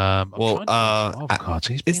 Is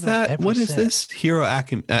that what is this?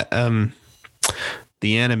 The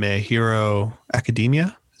anime Hero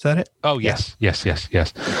Academia? Is that it? Oh yes. But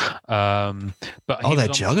that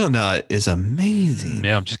Juggernaut is amazing.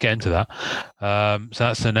 Yeah, I'm just getting to that. So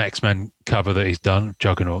that's an X-Men cover that he's done.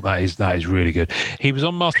 Juggernaut. That is really good. He was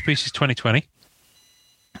on Masterpieces 2020.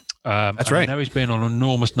 That's right. I know he's been on an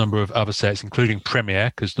enormous number of other sets, including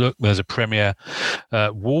Premiere. Because look, there's a Premiere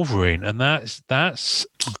Wolverine, and that's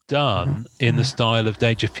done in the style of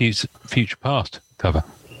Days of Future Past cover.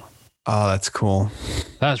 Oh, that's cool.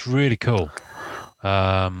 That's really cool.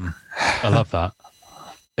 I love that.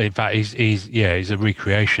 In fact, he's a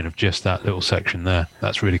recreation of just that little section there.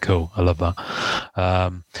 That's really cool. I love that.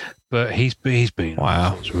 But he's been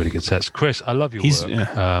wow. It's really good sets. Chris, I love your work.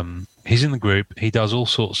 Yeah. He's in the group. He does all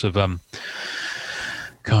sorts of have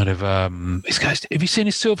you seen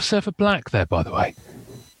his Silver Surfer Black there, by the way?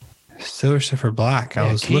 Silver Surfer Black.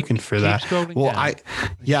 I was looking for that. Well, I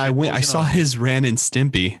saw his Ren and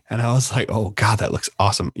Stimpy, and I was like, "Oh God, that looks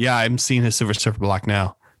awesome." Yeah, I'm seeing his Silver Surfer Black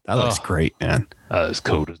now. That looks great, man. That looks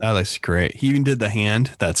cool. That looks great. He even did the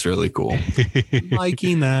hand. That's really cool.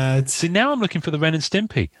 Liking that. See, now I'm looking for the Ren and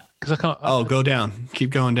Stimpy because I can't. Oh, go down. Keep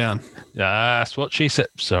going down. That's what she said.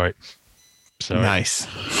 Sorry. Nice.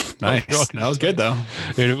 That was good though.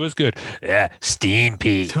 It was good. Yeah,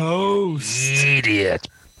 Stimpy. Toast. Idiot.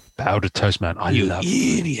 Powdered Toast Man. You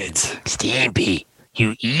idiot. Stimpy.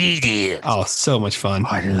 You idiot. Oh, so much fun.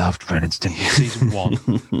 I loved Ren and Stimpy. Season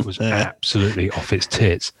 1 was absolutely off its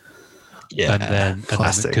tits. Yeah. And then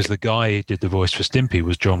because the guy who did the voice for Stimpy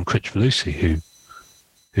was John Critchvalusi,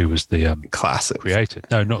 who was the classic creator.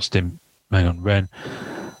 No, not Stim. Hang on, Ren.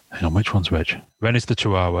 Hang on, which one's which? Ren is the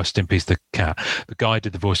Chihuahua, Stimpy's the cat. The guy who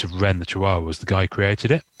did the voice of Ren the Chihuahua was the guy who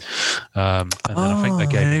created it. And then I think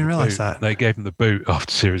they gave him the boot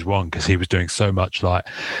after series 1 because he was doing so much. Like,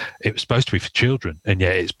 it was supposed to be for children, and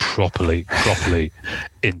yet it's properly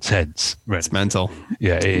intense. Ren. It's mental.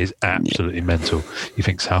 Yeah, it is absolutely mental. You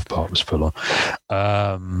think South Park was full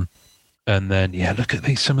on. And then look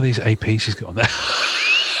at some of these APs he's got on there.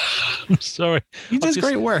 I'm sorry. He does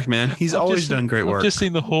great work, man. He's always done great work. I've just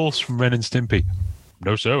seen the horse from Ren and Stimpy.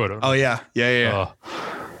 No, sir, I don't. Oh yeah.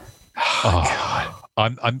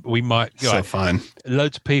 God. We might. So fun.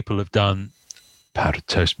 Loads of people have done Powdered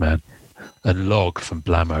Toast Man and Log from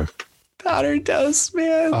Blammo. Powdered Toast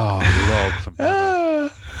Man. Oh, Log from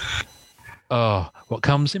Blammo. Oh, what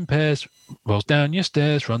comes in pairs, rolls down your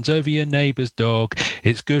stairs, runs over your neighbour's dog.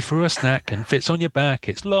 It's good for a snack and fits on your back.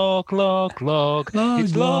 It's log, log, log.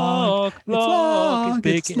 It's log, log. It's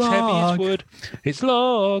big, it's heavy as wood. It's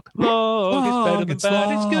log, log. It's better than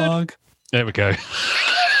bad. It's good. There we go.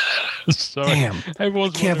 Sorry. Damn.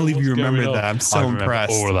 Everyone's can't believe you remember that. I'm so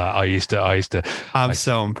impressed. All of that. I used to. I'm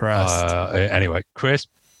so impressed. Anyway, Chris,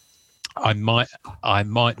 I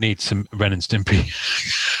might need some Ren and Stimpy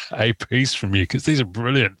APs from you because these are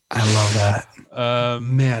brilliant. I love that.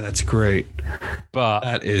 Man, that's great. But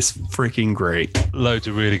that is freaking great. Loads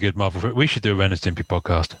of really good Marvel. We should do a Ren and Stimpy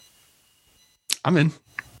podcast. I'm in.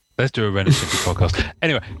 Let's do a Ren and Stimpy podcast.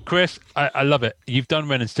 Anyway, Chris, I love it. You've done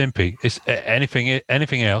Ren and Stimpy. It's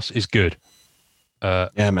anything else is good.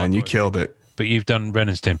 Yeah, man, you killed it. But you've done Ren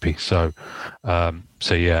and Stimpy, so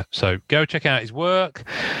go check out his work.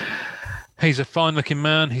 He's a fine-looking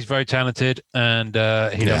man. He's very talented, and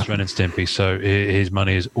he does Ren and Stimpy. So his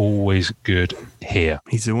money is always good here.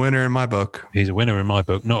 He's a winner in my book. He's a winner in my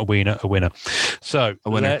book, not a wiener, a winner. So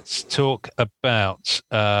let's talk about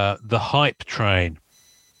the hype train.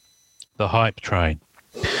 The hype train.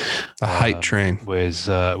 The hype train,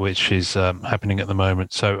 which is happening at the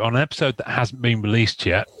moment. So on an episode that hasn't been released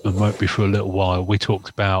yet and won't be for a little while, we talked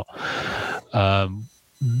about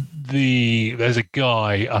there's a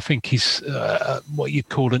guy, I think he's what you'd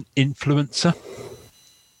call an influencer.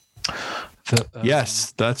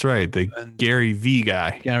 Yes, that's right. The Gary V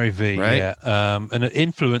guy. Gary V, right? Yeah. And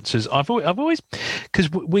influencers, I've always,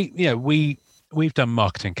 because we've done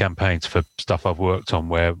marketing campaigns for stuff I've worked on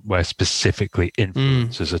where specifically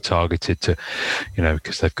influencers are targeted to,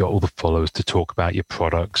 because they've got all the followers to talk about your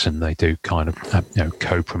products, and they do kind of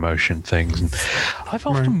co-promotion things. And I've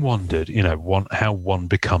often wondered, how one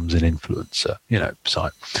becomes an influencer. So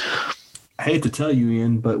I hate to tell you,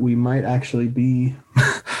 Ian, but we might actually be.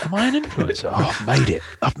 Am I an influencer? Oh, I've made it.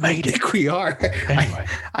 I think we are. Anyway.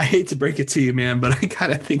 I hate to break it to you, man, but I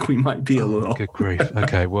kind of think we might be a little. Good grief.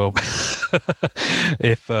 Okay, well,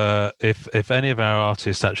 if any of our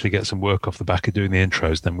artists actually get some work off the back of doing the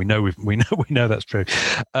intros, then we know that's true.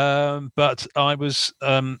 But I was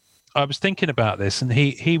thinking about this, and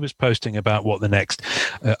he was posting about what the next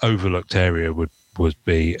overlooked area would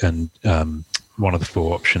be, and one of the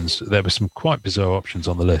 4 options. There were some quite bizarre options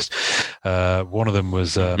on the list. One of them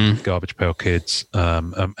was Garbage Pail Kids.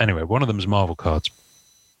 Anyway, one of them was Marvel cards.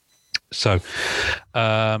 So,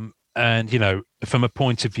 and from a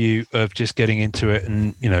point of view of just getting into it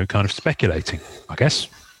and kind of speculating, I guess.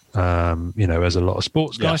 As a lot of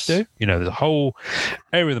sports guys do. There's a whole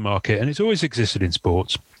area of the market, and it's always existed in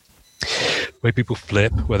sports, where people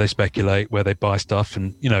flip, where they speculate, where they buy stuff.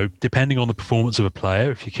 And, depending on the performance of a player,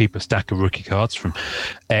 if you keep a stack of rookie cards from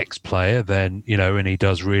X player, then, and he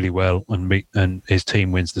does really well and his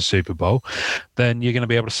team wins the Super Bowl, then you're going to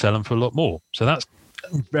be able to sell them for a lot more. So that's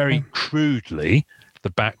very crudely the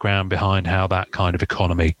background behind how that kind of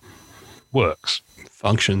economy works.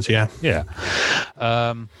 Functions, yeah. Yeah.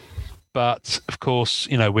 But of course,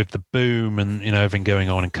 with the boom and everything going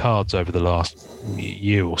on in cards over the last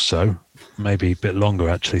year or so, maybe a bit longer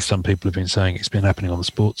actually. Some people have been saying it's been happening on the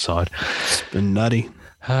sports side. It's been nutty.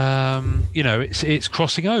 It's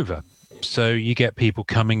crossing over. So you get people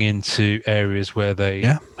coming into areas where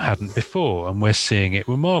they hadn't before, and we're seeing it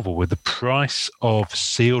with Marvel, with the price of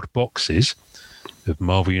sealed boxes of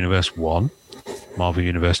Marvel Universe 1. Marvel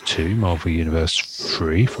Universe 2, Marvel Universe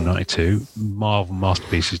 3 from 92, Marvel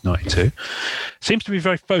Masterpieces 92. Seems to be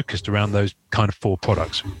very focused around those kind of 4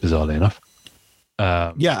 products, bizarrely enough.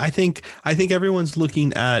 I think everyone's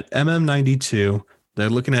looking at MM92, They're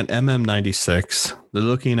looking at MM96. They're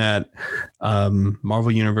looking at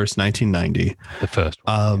Marvel Universe 1990. The first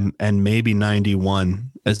one. And maybe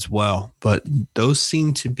 91 as well. But those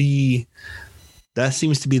seems to be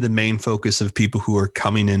the main focus of people who are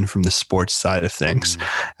coming in from the sports side of things.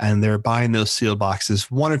 And they're buying those sealed boxes,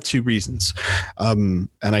 one of two reasons. And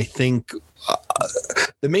I think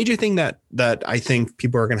the major thing that I think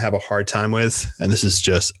people are going to have a hard time with, and this is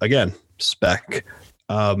just, again, spec,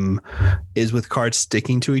 is with cards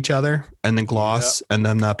sticking to each other and the gloss and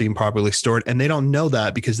them not being properly stored. And they don't know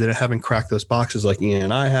that because they haven't cracked those boxes like Ian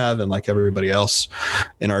and I have, and like everybody else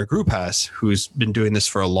in our group has, who's been doing this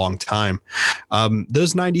for a long time.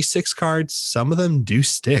 Those 96 cards, some of them do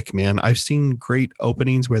stick, man. I've seen great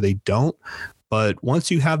openings where they don't, but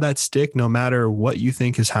once you have that stick, no matter what you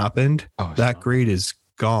think has happened, that grade is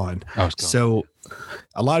gone. So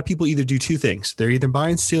a lot of people either do two things. They're either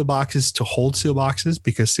buying sealed boxes to hold sealed boxes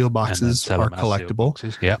because sealed boxes are collectible.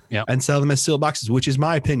 And sell them as sealed boxes, which is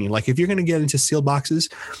my opinion. Like, if you're going to get into sealed boxes,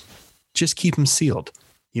 just keep them sealed.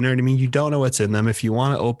 You know what I mean? You don't know what's in them. If you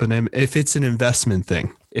want to open them, if it's an investment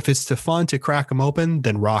thing, if it's fun to crack them open,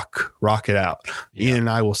 then rock it out. Ian and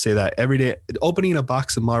I will say that every day. Opening a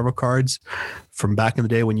box of Marvel cards from back in the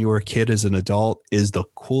day when you were a kid as an adult is the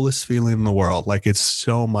coolest feeling in the world. Like, it's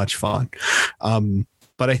so much fun.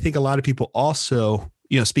 But I think a lot of people also,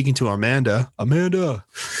 speaking to Amanda,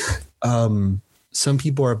 some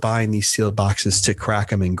people are buying these sealed boxes to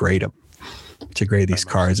crack them and grade them, to grade these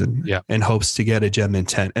cards in hopes to get a gem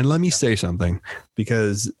intent. And let me say something,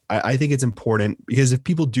 because I think it's important, because if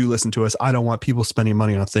people do listen to us, I don't want people spending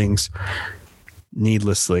money on things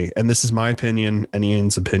needlessly. And this is my opinion and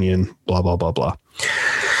Ian's opinion, blah, blah, blah, blah.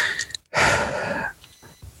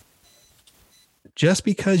 Just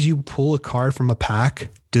because you pull a card from a pack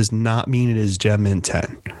does not mean it is gem mint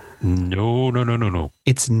 10. No.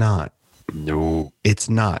 It's not. No, it's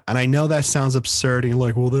not. And I know that sounds absurd. And you're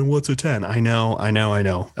like, well, then what's a 10? I know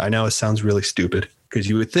it sounds really stupid, because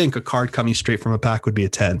you would think a card coming straight from a pack would be a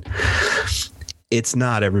 10. It's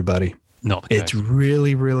not, everybody. No, it's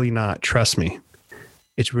really, really not. Trust me.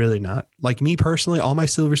 It's really not. Like me personally, all my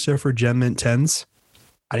Silver Surfer Gem Mint 10s,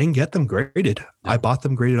 I didn't get them graded. No. I bought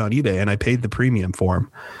them graded on eBay and I paid the premium for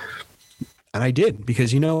them. And I did,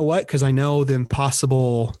 because you know what? Because I know the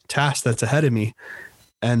impossible task that's ahead of me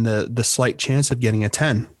and the slight chance of getting a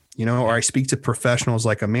 10, or I speak to professionals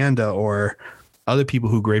like Amanda or other people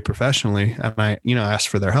who grade professionally, and I, ask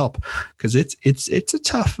for their help, because it's a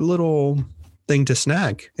tough little thing to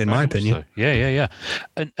snag, in my opinion. So. Yeah.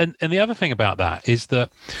 And the other thing about that is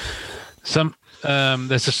that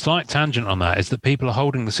there's a slight tangent on that, is that people are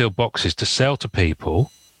holding the sealed boxes to sell to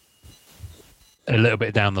people a little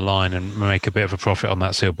bit down the line and make a bit of a profit on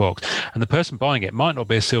that sealed box. And the person buying it might not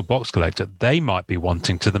be a sealed box collector. They might be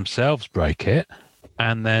wanting to themselves break it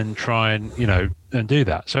and then try and, and do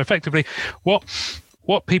that. So effectively,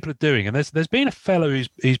 what people are doing, and there's been a fellow who's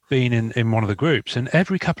been in one of the groups, and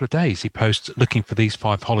every couple of days he posts looking for these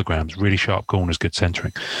 5 holograms, really sharp corners, good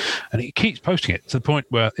centering, and he keeps posting it to the point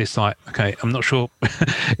where it's like, okay, I'm not sure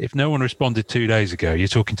if no one responded 2 days ago, you're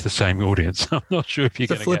talking to the same audience. I'm not sure if you're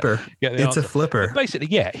going to get the answer. A flipper. But basically,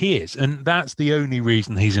 yeah, he is, and that's the only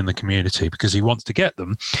reason he's in the community, because he wants to get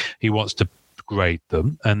them, he wants to grade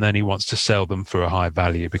them, and then he wants to sell them for a high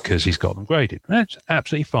value because he's got them graded. That's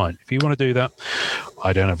absolutely fine. If you want to do that,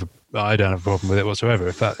 I don't have a problem with it whatsoever,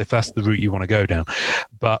 if that's the route you want to go down.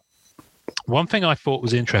 But one thing I thought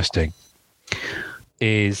was interesting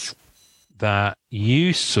is that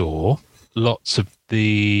you saw lots of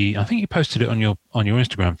I think you posted it on your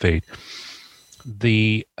Instagram feed,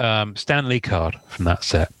 the Stan Lee card from that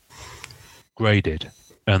set graded,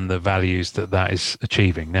 and the values that is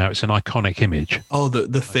achieving. Now, it's an iconic image. Oh,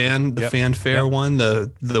 the fanfare one,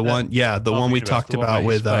 the one, the one we talked about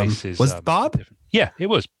with was Bob? Different. Yeah, it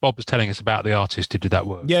was. Bob was telling us about the artist who did that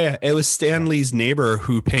work. Yeah, it was Stan Lee's neighbor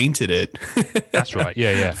who painted it. That's right.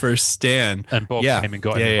 Yeah. For Stan, and Bob came and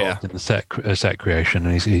got him involved in the set creation,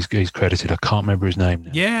 and he's credited. I can't remember his name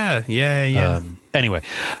now. Yeah. Anyway,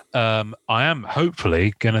 I am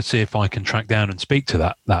hopefully going to see if I can track down and speak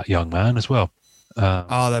to that young man as well.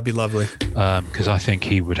 That'd be lovely. Because I think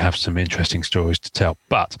he would have some interesting stories to tell.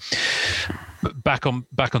 But back on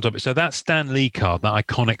topic. So that Stan Lee card, that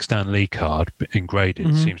iconic Stan Lee card,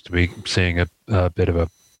 engraded, seems to be seeing a bit of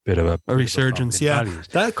a resurgence. Yeah, values.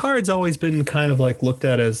 That card's always been kind of like looked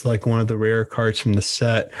at as like one of the rare cards from the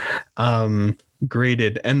set.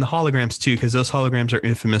 Graded, and the holograms too, because those holograms are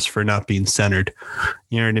infamous for not being centered.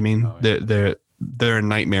 You know what I mean? They're a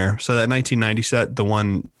nightmare. So that 1990 set, the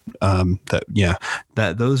one those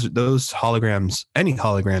holograms, any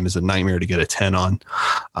hologram is a nightmare to get a 10 on.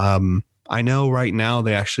 I know right now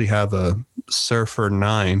they actually have a Surfer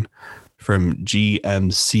 9 from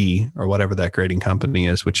GMC or whatever that grading company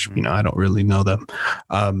is, which, I don't really know them.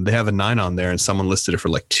 They have a 9 on there and someone listed it for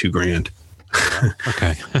like $2,000.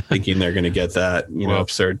 Okay. Thinking they're going to get that,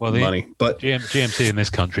 absurd money. But GMC in this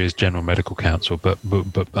country is General Medical Council, but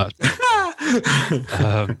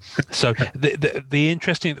so the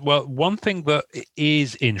interesting, one thing that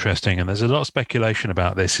is interesting, and there's a lot of speculation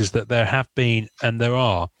about this, is that there have been, and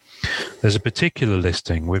there's a particular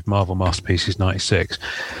listing with Marvel Masterpieces 96,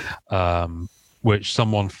 which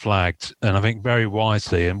someone flagged, and I think very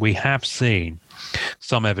wisely, and we have seen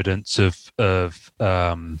some evidence of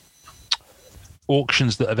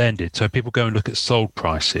auctions that have ended. So people go and look at sold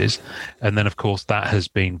prices, and then of course that has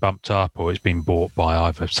been bumped up or it's been bought by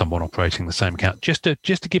either someone operating the same account, just to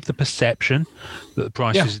give the perception that the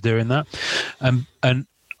prices are doing that. And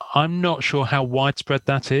I'm not sure how widespread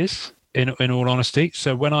that is, in all honesty.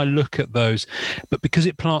 So when I look at those, but because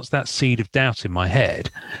it plants that seed of doubt in my head,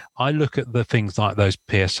 I look at the things like those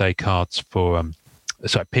PSA cards for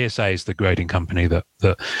PSA is the grading company that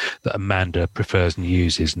Amanda prefers and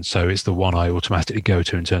uses, and so it's the one I automatically go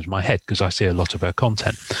to in terms of my head because I see a lot of her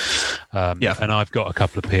content. And I've got a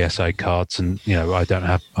couple of PSA cards, and I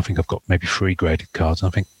think I've got maybe 3 graded cards, and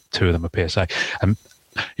I think 2 of them are PSA. And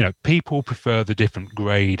people prefer the different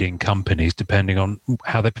grading companies depending on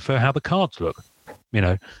how they prefer how the cards look.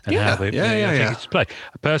 And how they think it's played.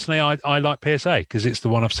 Personally, I like PSA because it's the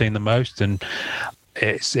one I've seen the most, and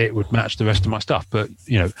it would match the rest of my stuff. But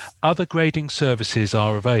other grading services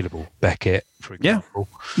are available. Beckett, for example.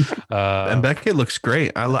 And Beckett looks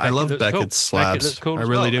great. I love Beckett's slabs. Beckett looks cool, I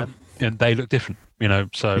really do. And they look different.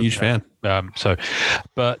 So huge fan.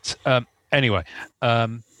 Anyway,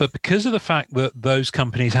 but because of the fact that those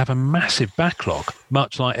companies have a massive backlog,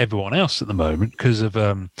 much like everyone else at the moment, because of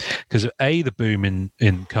the boom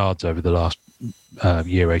in cards over the last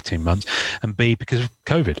year, 18 months, and B, because of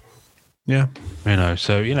COVID. Yeah.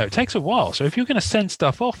 So, it takes a while. So if you're going to send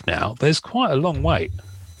stuff off now, there's quite a long wait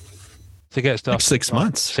to get stuff. Like 6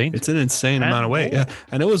 months. It's an insane amount of wait. Yeah.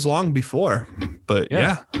 And it was long before, but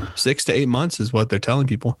 6 to 8 months is what they're telling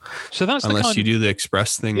people. So that's unless you do the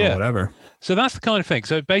express thing or whatever. So that's the kind of thing.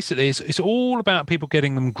 So basically it's all about people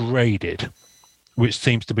getting them graded, which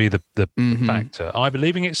seems to be the factor. Either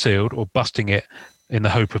leaving it sealed or busting it in the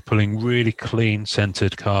hope of pulling really clean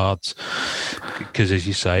centered cards, because as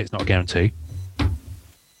you say, it's not a guarantee.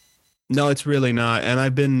 No, it's really not. And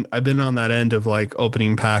I've been on that end of like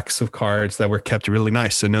opening packs of cards that were kept really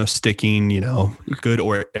nice. So no sticking, good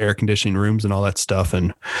or air conditioning rooms and all that stuff.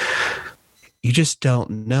 And you just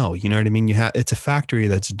don't know, you know what I mean? It's a factory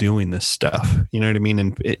that's doing this stuff, you know what I mean?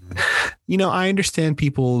 And I understand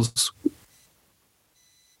people's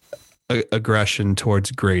aggression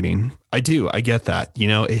towards grading. I do. I get that.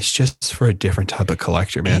 It's just for a different type of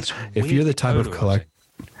collector, man. If you're the type of collector,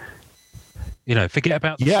 forget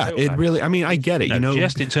about it really. I mean, I get it.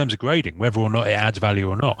 Just in terms of grading, whether or not it adds value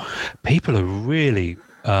or not, people are really.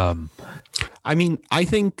 I mean, I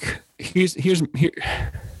think here.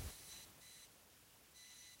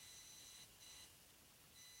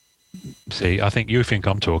 See, I think you think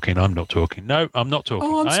I'm talking. I'm not talking. No, I'm not talking.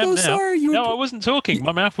 Oh, I'm so sorry. I wasn't talking.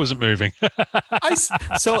 My mouth wasn't moving.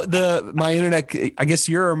 So my internet, I guess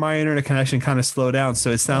my internet connection kind of slowed down.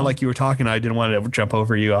 So it sounded like you were talking. I didn't want to jump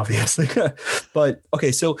over you, obviously. But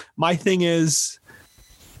okay, so my thing is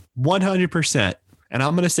 100%. And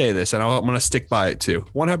I'm going to say this, and I'm going to stick by it too.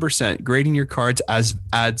 100% grading your cards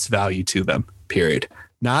adds value to them. Period.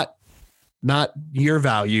 Not your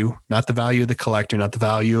value, not the value of the collector, not the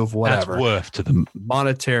value of whatever. That's worth to them.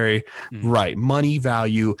 Monetary, right. Money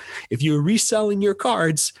value. If you're reselling your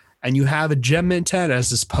cards and you have a Gem Mint 10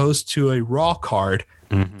 as opposed to a raw card,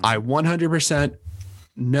 I 100%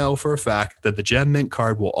 know for a fact that the Gem Mint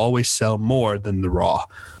card will always sell more than the raw.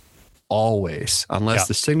 Always. Unless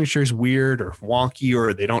the signature is weird or wonky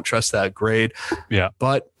or they don't trust that grade. Yeah.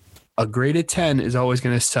 But a graded 10 is always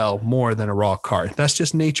going to sell more than a raw card. That's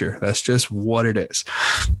just nature. That's just what it is.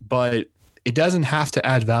 But it doesn't have to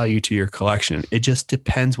add value to your collection. It just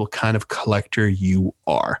depends what kind of collector you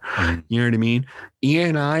are. You know what I mean? Ian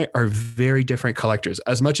and I are very different collectors.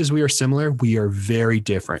 As much as we are similar, we are very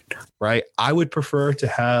different, right? I would prefer to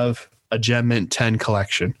have a Gem Mint 10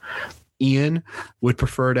 collection. Ian would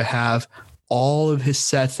prefer to have all of his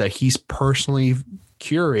sets that he's personally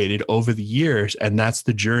curated over the years, and that's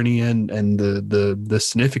the journey and the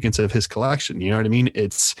significance of his collection. You know what I mean?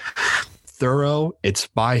 It's thorough, it's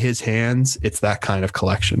by his hands, it's that kind of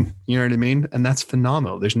collection. You know what I mean? And that's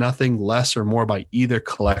phenomenal. There's nothing less or more by either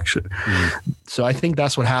collection. So I think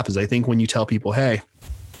that's what happens. I think when you tell people, hey,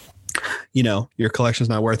 your collection's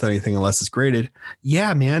not worth anything unless it's graded.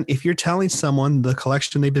 Yeah, man. If you're telling someone the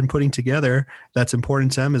collection they've been putting together that's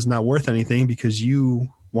important to them is not worth anything because you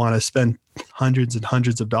want to spend hundreds and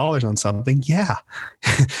hundreds of dollars on something. Yeah.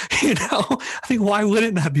 I think why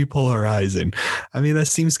wouldn't that be polarizing? I mean, that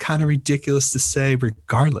seems kind of ridiculous to say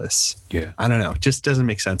regardless. Yeah. I don't know. It just doesn't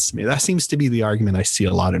make sense to me. That seems to be the argument I see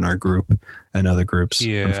a lot in our group and other groups,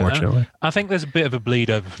 unfortunately. I think there's a bit of a bleed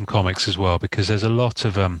over from comics as well, because there's a lot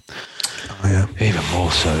of even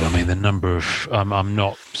more so. I mean, the number of I'm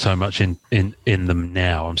not so much in them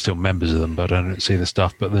now. I'm still members of them, but I don't see the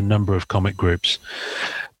stuff. But the number of comic groups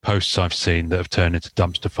posts I've seen that have turned into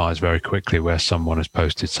dumpster fires very quickly, where someone has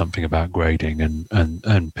posted something about grading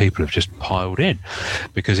and people have just piled in.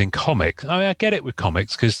 Because in comics, I mean, I get it with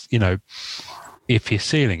comics because, if you're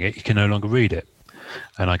sealing it, you can no longer read it.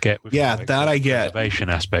 And I get with that I get preservation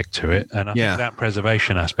aspect to it, and I think that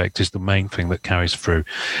preservation aspect is the main thing that carries through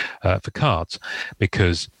for cards,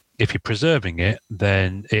 because if you're preserving it,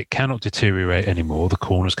 then it cannot deteriorate anymore. The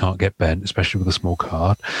corners can't get bent, especially with a small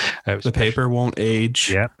card. The paper won't age.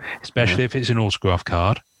 Yeah, especially if it's an autograph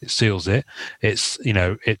card. It seals it. It's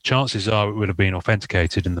chances are it would have been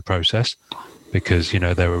authenticated in the process because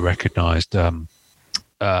they were recognised.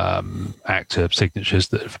 Actor signatures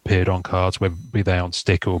that have appeared on cards, whether be they on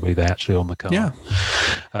sticker or be they actually on the card.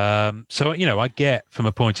 So I get from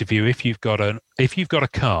a point of view, if you've got a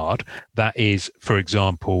card that is, for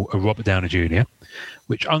example, a Robert Downey Jr.,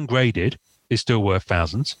 which ungraded is still worth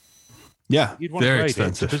thousands. Yeah, you'd want very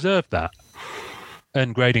expensive to preserve that.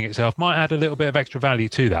 And grading itself might add a little bit of extra value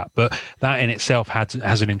to that, but that in itself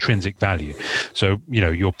has an intrinsic value. So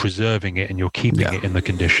you're preserving it and you're keeping it in the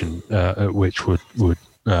condition at which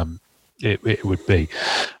it would be.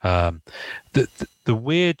 The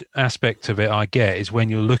weird aspect of it I get is when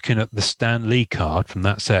you're looking at the Stan Lee card from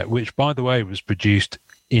that set, which by the way was produced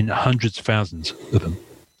in hundreds of thousands of them.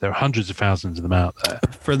 There are hundreds of thousands of them out there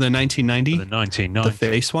for the 1990. For the 1990, the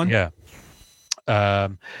face one. Yeah.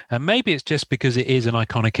 And maybe it's just because it is an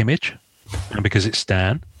iconic image and because it's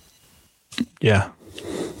Stan. Yeah.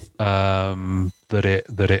 That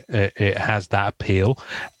it has that appeal,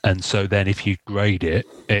 and so then if you grade it,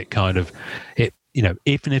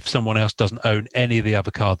 even if someone else doesn't own any of the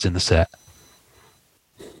other cards in the set,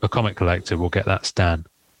 a comic collector will get that Stan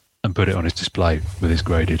and put it on his display with his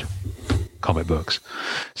graded comic books.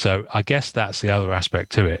 So I guess that's the other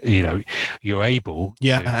aspect to it. You're able to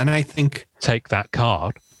and I think take that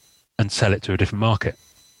card and sell it to a different market.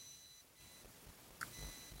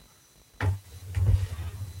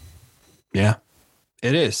 Yeah,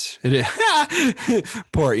 it is.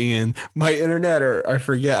 Poor Ian. My internet, or I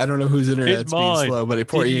forget. I don't know whose internet's being slow, but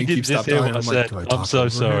poor Ian keeps stopping talking. I'm like, I'm so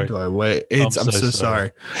sorry. Do I wait? I'm so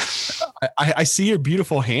sorry. I see your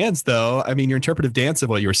beautiful hands, though. I mean, your interpretive dance of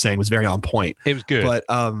what you were saying was very on point. It was good. But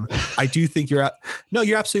I do think you're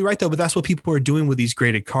absolutely right, though. But that's what people are doing with these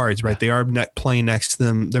graded cards, right? They are playing next to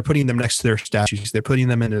them. They're putting them next to their statues. They're putting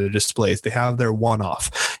them into the displays. They have their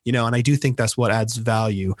one-off, and I do think that's what adds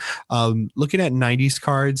value. Looking at 90s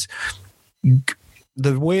cards,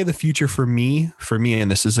 the way of the future for me, and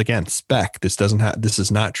this is again spec. This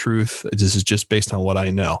is not truth. This is just based on what I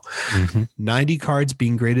know. 90 cards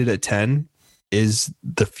being graded at 10 is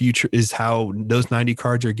the future, is how those 90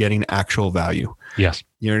 cards are getting actual value. Yes.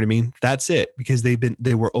 You know what I mean? That's it, because they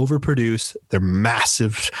were overproduced. They're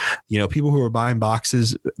massive. People who are buying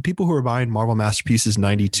Marvel Masterpieces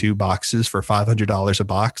 92 boxes for $500 a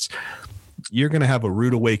box, you're going to have a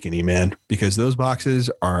rude awakening, man, because those boxes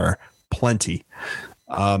are plenty.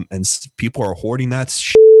 And people are hoarding that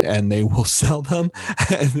shit, and they will sell them,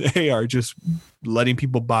 and they are just letting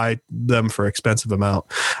people buy them for expensive amount.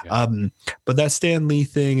 Yeah. But that Stan Lee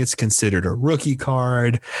thing is considered a rookie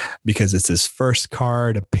card because it's his first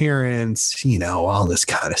card appearance, all this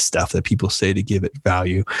kind of stuff that people say to give it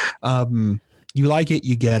value. You like it,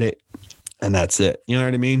 you get it, and that's it. You know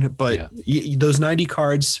what I mean? But those 90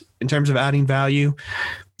 cards, in terms of adding value,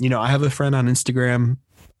 I have a friend on Instagram,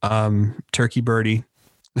 Turkey Birdie.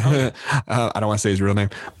 I don't want to say his real name.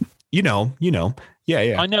 Yeah.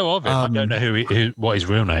 I know of him. I don't know what his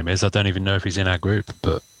real name is. I don't even know if he's in our group,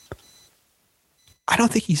 but I don't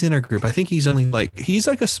think he's in our group. I think he's he's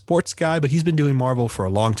like a sports guy, but he's been doing Marvel for a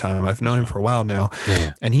long time. I've known him for a while now.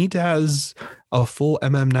 Yeah. And he does a full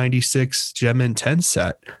MM96 Gem Mint 10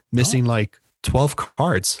 set, missing 12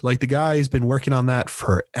 cards. The guy's been working on that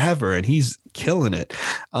forever, and he's killing it.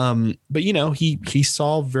 But he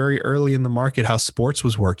saw very early in the market how sports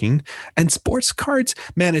was working, and sports cards,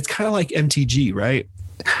 man, it's kind of like MTG, right?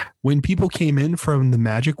 When people came in from the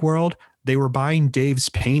Magic world, they were buying Dave's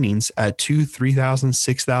paintings at $2,000,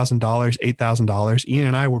 $3,000, $6,000, $8,000. Ian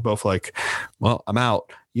and I were both like, well, I'm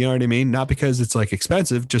out. You know what I mean? Not because it's like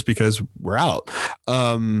expensive, just because we're out.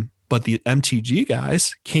 But the MTG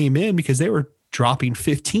guys came in because they were dropping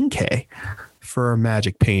 $15K for a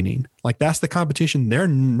Magic painting. Like, that's the competition they're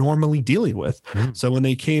normally dealing with. So when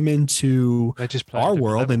they came into our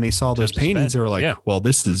world and they saw those paintings, they were like, well,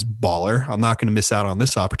 this is baller. I'm not going to miss out on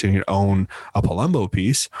this opportunity to own a Palumbo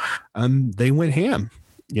piece. They went ham,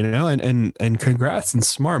 you know, and congrats, and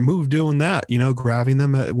smart move doing that, you know, grabbing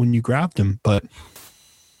them when you grabbed them. But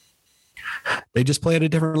they just play at a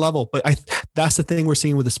different level. But that's the thing we're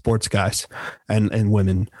seeing with the sports guys and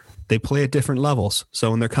women. They play at different levels.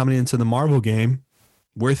 So when they're coming into the Marvel game,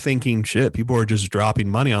 we're thinking, shit, people are just dropping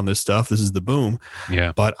money on this stuff. This is the boom.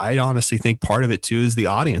 Yeah. But I honestly think part of it too is the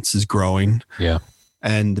audience is growing. Yeah.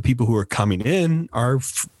 And the people who are coming in are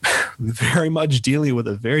very much dealing with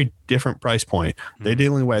a very different price point. They're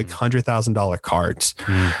dealing with $100,000 cards,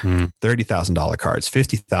 $30,000 cards,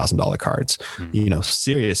 $50,000 cards, you know,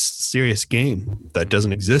 serious game that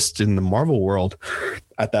doesn't exist in the Marvel world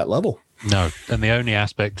at that level. No, and the only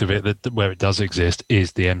aspect of it that where it does exist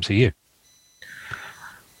is the MCU,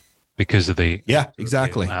 because of the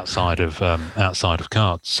exactly outside of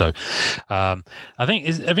cards. So I think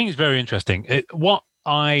it's very interesting.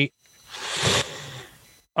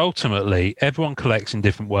 Ultimately, everyone collects in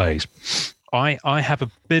different ways. I have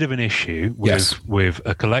a bit of an issue with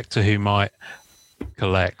a collector who might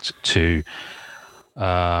collect to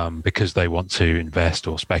because they want to invest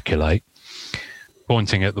or speculate,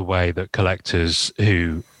 pointing at the way that collectors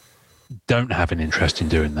who don't have an interest in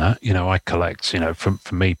doing that, you know, I collect, you know,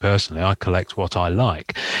 for me personally, I collect what I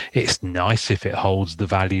like. It's nice if it holds the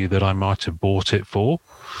value that I might have bought it for,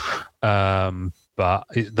 but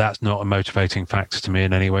that's not a motivating factor to me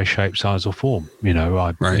in any way, shape, size, or form. You know,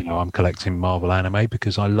 I'm collecting Marvel anime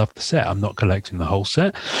because I love the set. I'm not collecting the whole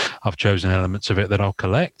set. I've chosen elements of it that I'll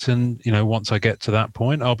collect, and you know, once I get to that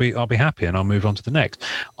point, I'll be happy and I'll move on to the next.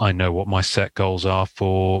 I know what my set goals are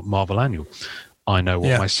for Marvel Annual. I know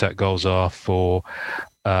what my set goals are for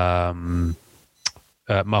Masterpieces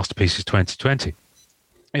 2020.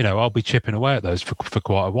 You know, I'll be chipping away at those for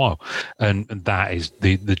quite a while, and that is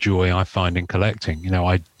the joy I find in collecting. You know,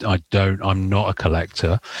 I'm not a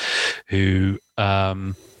collector who you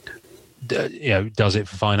know, does it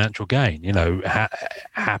for financial gain. You know,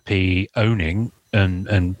 happy owning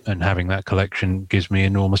and having that collection gives me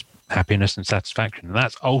enormous happiness and satisfaction, and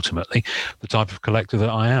that's ultimately the type of collector that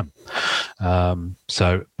I am.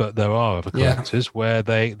 But there are other collectors where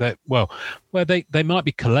they might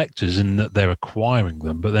be collectors in that they're acquiring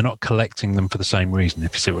them, but they're not collecting them for the same reason,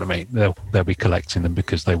 if you see what I mean. They'll be collecting them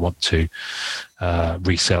because they want to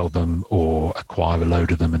resell them or acquire a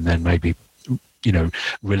load of them and then maybe, you know,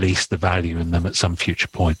 release the value in them at some future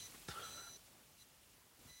point.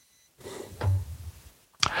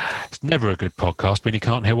 It's never a good podcast when you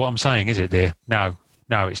can't hear what I'm saying, is it, dear? No,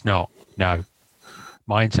 it's not. No.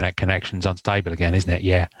 My internet connection's unstable again, isn't it?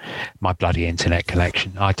 Yeah. My bloody internet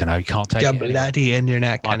connection. I don't know. You can't take it. Bloody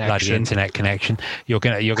internet connection. My bloody internet connection. You're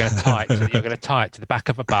gonna tie it to the back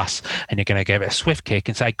of a bus, and you're gonna give it a swift kick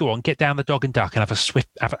and say, "Go on, get down the dog and duck and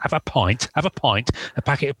have a pint, a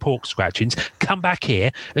packet of pork scratchings. Come back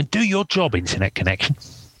here and do your job, internet connection."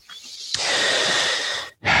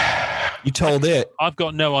 You told it. I've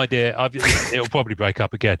got no idea. It'll probably break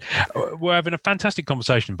up again. We're having a fantastic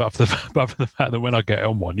conversation, but for the fact that when I get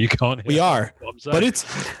on one, you can't hear. We are, but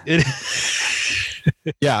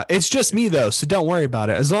yeah, it's just me though, so don't worry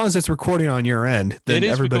about it. As long as it's recording on your end, then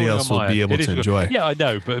everybody else will be able to enjoy. Yeah, I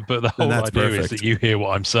know, but the whole idea is that you hear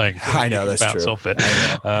what I'm saying. So I know that's true. Off it.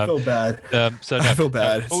 I feel bad. I feel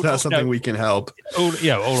bad. It's not something we can help.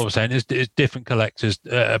 All I'm saying is different collectors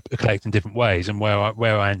collect in different ways, and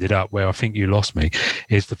where I ended up, where I think you lost me,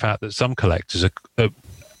 is the fact that some collectors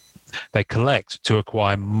they collect to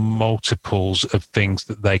acquire multiples of things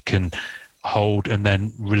that they can hold and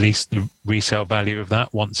then release the resale value of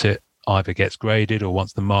that once it either gets graded or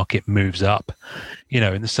once the market moves up, you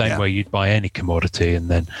know, in the same way you'd buy any commodity and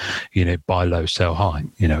then, you know, buy low, sell high.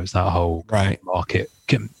 You know, it's that whole market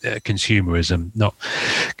consumerism, not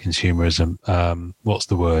consumerism. What's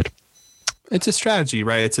the word? It's a strategy,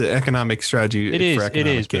 right? It's an economic strategy. It is. But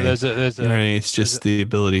it's just the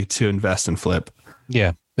ability to invest and flip.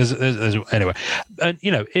 Yeah. There's anyway, and you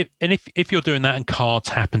know, if you're doing that and cards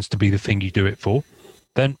happens to be the thing you do it for,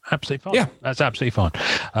 then absolutely fine. Yeah, that's absolutely fine.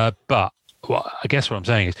 But I guess what I'm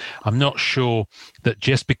saying is, I'm not sure that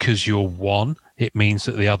just because you're one, it means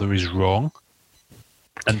that the other is wrong,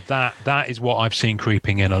 and that is what I've seen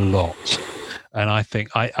creeping in a lot. And I think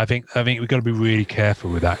we've got to be really careful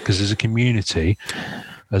with that, because as a community,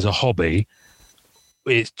 as a hobby,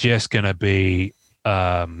 it's just going to be like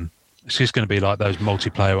those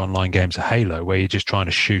multiplayer online games of Halo, where you're just trying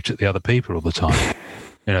to shoot at the other people all the time.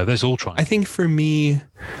 There's all trying. I think for me,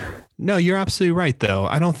 no, you're absolutely right, though.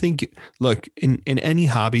 I don't think, look, in any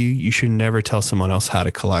hobby, you should never tell someone else how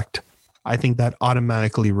to collect. I think that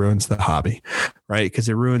automatically ruins the hobby, right? Because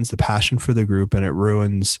it ruins the passion for the group, and it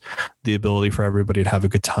ruins the ability for everybody to have a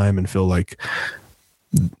good time and feel like,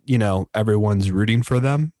 everyone's rooting for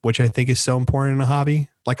them, which I think is so important in a hobby.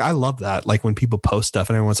 Like, I love that. Like when people post stuff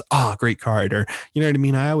and everyone's, great card, or, you know what I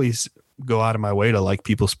mean? I always go out of my way to like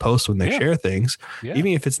people's posts when they share things,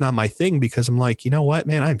 even if it's not my thing, because I'm like, you know what,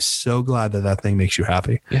 man, I'm so glad that thing makes you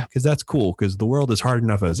happy. Yeah. Because that's cool, because the world is hard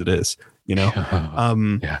enough as it is, It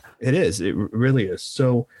is. It really is.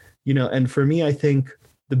 So, and for me, I think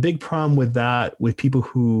the big problem with that, with people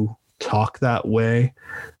who talk that way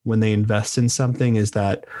when they invest in something, is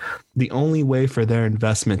that the only way for their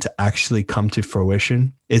investment to actually come to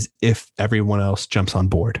fruition is if everyone else jumps on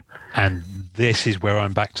board. And this is where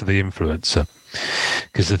I'm back to the influencer,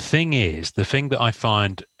 because the thing that I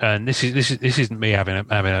find, and this isn't me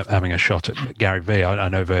having a shot at Gary Vee. I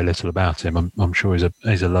know very little about him. I'm sure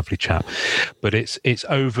he's a lovely chap, but it's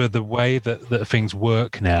over the way that things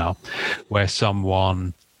work now, where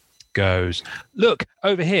someone goes, look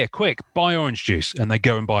over here, quick, buy orange juice, and they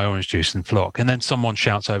go and buy orange juice and flock, and then someone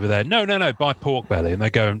shouts over there, no, buy pork belly, and they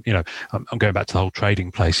go and I'm going back to the whole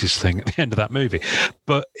trading places thing at the end of that movie,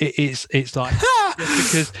 but it's like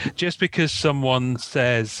just because someone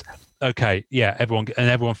says, okay, yeah,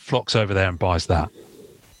 everyone flocks over there and buys that,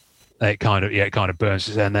 it kind of burns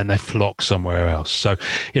it, and then they flock somewhere else. So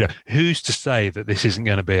who's to say that this isn't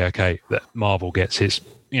going to be okay, that Marvel gets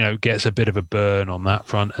a bit of a burn on that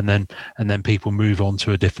front, and then people move on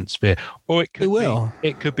to a different sphere, or it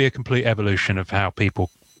could be a complete evolution of how people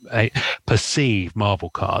perceive Marvel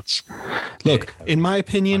cards. Look, in my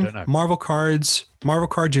opinion, Marvel cards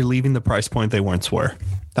are leaving the price point they once were.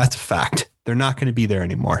 That's a fact. They're not going to be there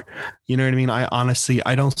anymore. You know what I mean?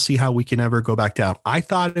 I don't see how we can ever go back down. I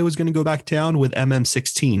thought it was going to go back down with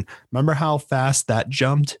MM16. Remember how fast that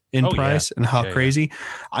jumped in price and how crazy? Yeah.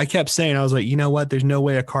 I kept saying, I was like, you know what? There's no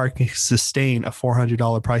way a card can sustain a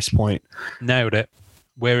 $400 price point. Nailed it.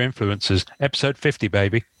 We're influencers. Episode 50,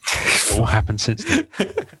 baby. What happened since then?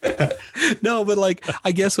 No, but like,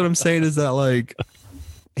 I guess what I'm saying is that, like,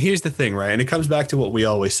 here's the thing, right? And it comes back to what we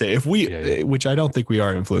always say. If we, which I don't think we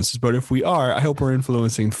are influencers, but if we are, I hope we're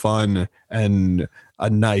influencing fun and a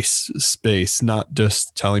nice space, not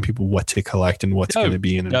just telling people what to collect and what's going to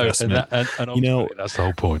be an investment. And that's the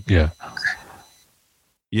whole point. Yeah.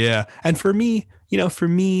 Yeah. And for me,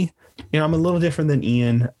 I'm a little different than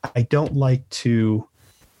Ian. I don't like to,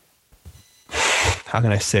 how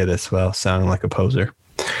can I say this without sounding like a poser?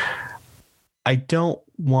 I don't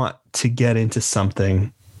want to get into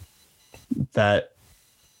something that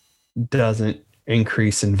doesn't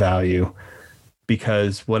increase in value,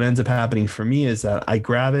 because what ends up happening for me is that I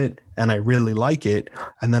grab it and I really like it,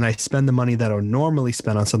 and then I spend the money that I would normally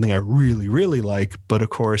spend on something I really, really like, but of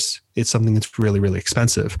course it's something that's really, really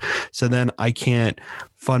expensive. So then I can't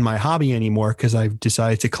fund my hobby anymore because I've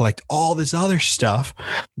decided to collect all this other stuff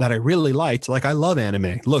that I really liked. Like, I love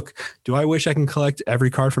anime. Look, do I wish I can collect every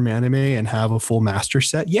card from anime and have a full master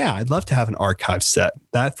set? Yeah, I'd love to have an archive set.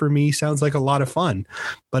 That for me sounds like a lot of fun.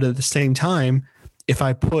 But at the same time, if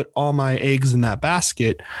I put all my eggs in that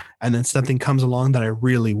basket and then something comes along that I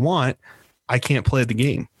really want, I can't play the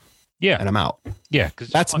game. Yeah. And I'm out. Yeah.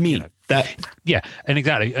 That's me. Yeah, and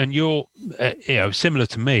exactly. And you're similar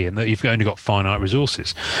to me in that you've only got finite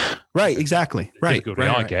resources. Right, exactly. Right. The difficulty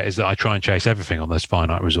I get is that I try and chase everything on those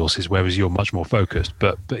finite resources, whereas you're much more focused.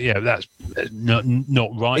 But yeah, that's not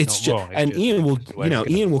right, it's not wrong. And Ian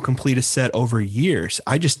will complete a set over years.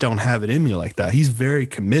 I just don't have it in me like that. He's very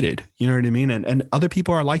committed. You know what I mean? And other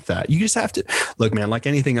people are like that. You just have to look, man, like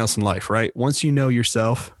anything else in life, right? Once you know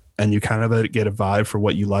yourself and you kind of get a vibe for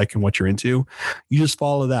what you like and what you're into, you just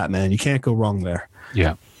follow that, man. You can't go wrong there.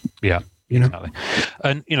 Yeah. Exactly.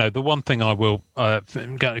 And the one thing I will kind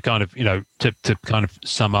of to kind of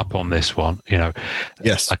sum up on this one,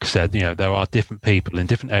 yes, like I said, there are different people in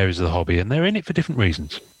different areas of the hobby, and they're in it for different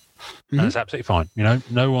reasons. Mm-hmm. And that's absolutely fine.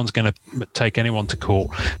 No one's going to take anyone to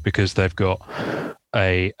court because they've got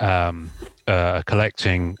a a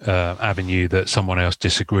collecting avenue that someone else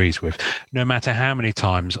disagrees with. No matter how many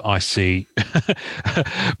times I see,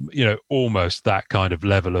 almost that kind of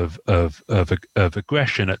level of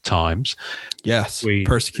aggression at times. Yes,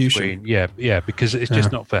 persecution. Because it's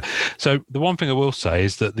just not fair. So the one thing I will say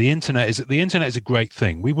is that the internet is a great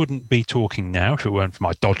thing. We wouldn't be talking now if it weren't for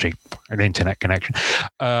my dodgy internet connection.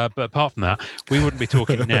 But apart from that, we wouldn't be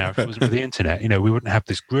talking now if it wasn't for the internet. We wouldn't have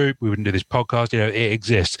this group. We wouldn't do this podcast. It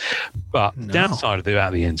exists. But the downside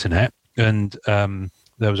about the internet, and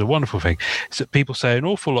there was a wonderful thing, is that people say an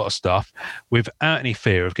awful lot of stuff without any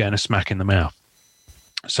fear of getting a smack in the mouth.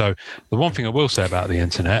 So the one thing I will say about the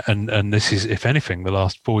internet, and this is, if anything, the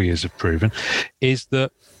last 4 years have proven, is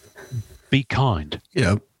that be kind.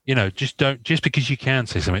 Yeah. Just because you can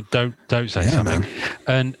say something, don't say something.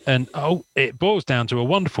 Man. And it boils down to a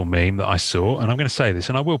wonderful meme that I saw, and I'm going to say this,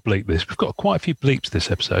 and I will bleep this. We've got quite a few bleeps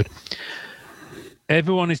this episode.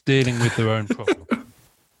 Everyone is dealing with their own problem.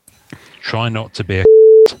 Try not to be a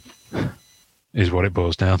is what it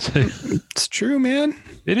boils down to. It's true, man.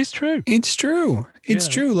 It is true. It's true. It's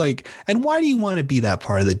true. Like, and why do you want to be that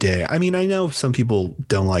part of the day? I mean, I know some people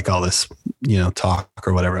don't like all this, talk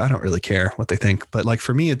or whatever. I don't really care what they think. But like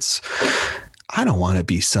for me, I don't want to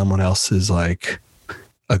be someone else's like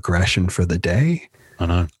aggression for the day. I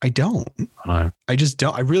know. I don't. I know. I just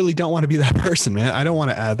don't. I really don't want to be that person, man. I don't want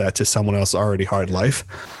to add that to someone else's already hard life.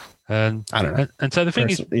 And I don't know. And so the thing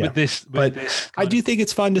is with this, I do think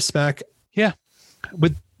it's fun to smack. Yeah.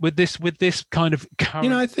 With this kind of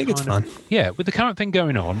current, I think it's fun. Yeah, with the current thing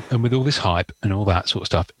going on and with all this hype and all that sort of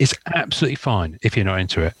stuff, it's absolutely fine if you're not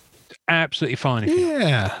into it. Absolutely fine.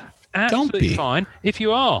 Absolutely fine if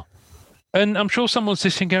you are. And I'm sure someone's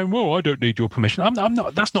listening going, well, I don't need your permission. I'm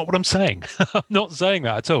not. That's not what I'm saying. I'm not saying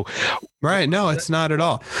that at all. Right. No, it's not at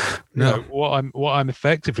all. No. What I'm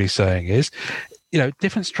effectively saying is,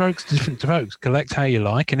 different strokes, different strokes. Collect how you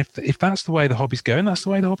like, and if that's the way the hobby's going, that's the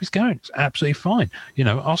way the hobby's going. It's absolutely fine.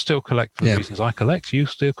 I'll still collect for the reasons I collect. You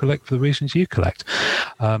still collect for the reasons you collect.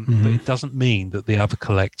 But it doesn't mean that the other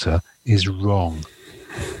collector is wrong.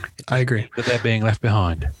 I agree. That they're being left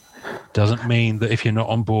behind. Doesn't mean that if you're not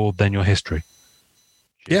on board, then you're history.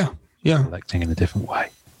 Yeah. Collecting in a different way.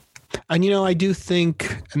 And, I do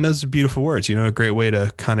think, and those are beautiful words, a great way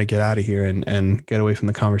to kind of get out of here and get away from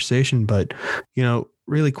the conversation. But,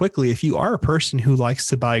 really quickly, if you are a person who likes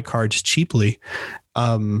to buy cards cheaply,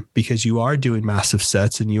 because you are doing massive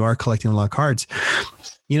sets and you are collecting a lot of cards,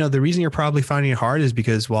 the reason you're probably finding it hard is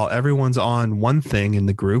because while everyone's on one thing in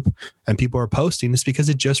the group and people are posting, it's because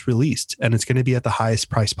it just released and it's going to be at the highest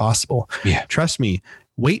price possible. Yeah. Trust me,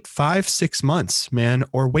 wait 5-6 months, man,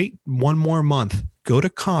 or wait one more month. Go to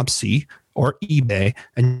COMC or eBay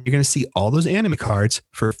and you're going to see all those anime cards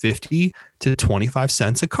for 50 to 25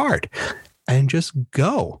 cents a card. And just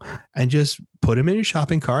go and just put them in your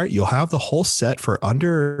shopping cart. You'll have the whole set for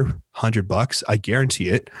under $100. I guarantee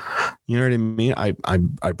it. You know what I mean?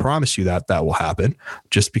 I promise you that will happen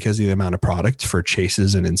just because of the amount of product for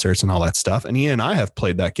chases and inserts and all that stuff. And Ian and I have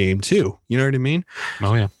played that game too. You know what I mean?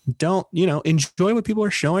 Oh yeah. Don't, enjoy what people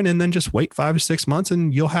are showing and then just wait 5 to 6 months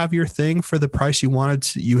and you'll have your thing for the price you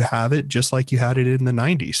wanted. You have it just like you had it in the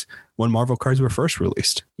 90s when Marvel cards were first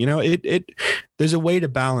released. There's a way to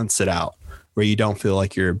balance it out where you don't feel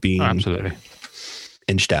like you're being absolutely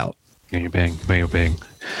inched out. You're being.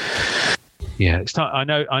 Yeah, it's not.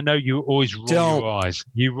 I know. You always roll your eyes.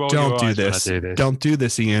 You roll your eyes when I do this. Don't do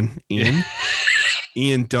this, Ian.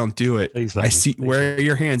 Ian, don't do it. I see. Where are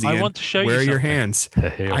your hands, Ian? I want to show you. Where are your hands?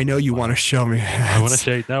 I know you want to show me. I want to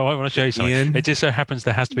show you. No, I want to show you something. Ian, it just so happens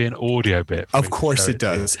there has to be an audio bit. Of course it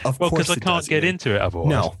does. Of course, because I can't get into it otherwise.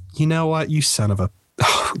 No, you know what? You son of a.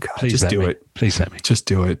 Oh God! Please just do it. Please let me. Just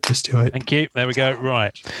do it. Just do it. Thank you. There we go.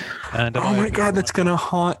 Right. And oh my God, that's gonna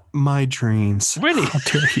haunt my dreams. Really? How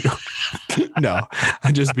dare you? No,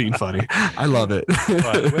 I'm just being funny. I love it.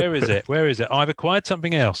 Right. Where is it? I've acquired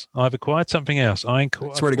something else. I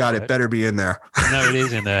swear to God, it better be in there. No, it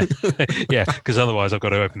is in there. Yeah, because otherwise I've got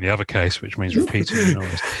to open the other case, which means repeating the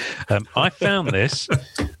noise. I found this.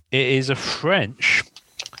 It is a French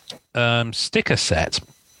sticker set.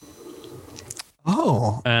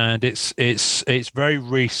 Oh, and it's very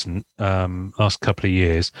recent, last couple of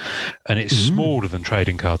years, and it's smaller than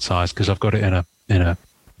trading card size because I've got it in a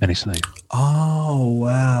mini sleeve. Oh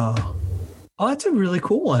wow! Oh, that's a really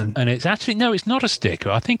cool one. And it's actually it's not a sticker.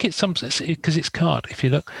 I think it's because it's card. If you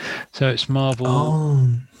look, so it's Marvel. Oh.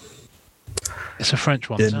 It's a French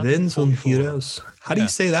one. Devins on Heroes. How do you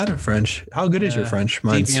say that in French? How good is your French?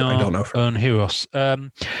 I don't know. On Heroes. We're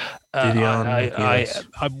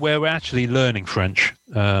actually learning French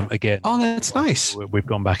again. Oh, that's nice. We've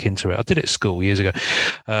gone back into it. I did it at school years ago,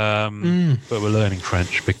 but we're learning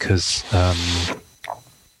French because,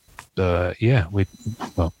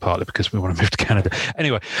 partly because we want to move to Canada.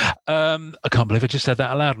 Anyway, I can't believe I just said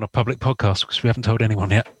that aloud on a public podcast because we haven't told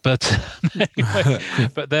anyone yet. But anyway,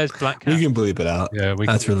 but there's Black Cat. We can bleep it out. Yeah,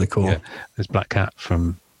 that's really cool. Yeah, there's Black Cat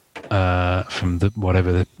from the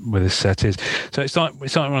whatever where this set is. So it's like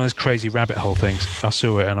one of those crazy rabbit hole things. I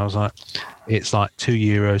saw it and I was like, it's like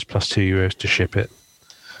 €2 plus €2 to ship it.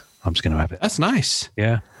 I'm just going to have it. That's nice.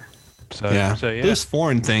 Yeah. So yeah, those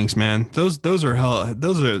foreign things, man. Those are hell.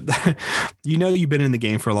 Those are, you've been in the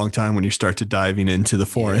game for a long time when you start to diving into the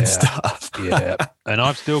foreign stuff. Yeah, and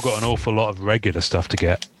I've still got an awful lot of regular stuff to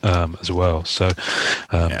get as well. So,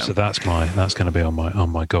 so that's going to be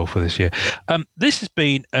on my goal for this year. This has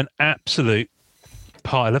been an absolute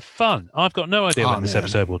pile of fun. I've got no idea when this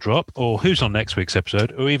episode will drop, or who's on next week's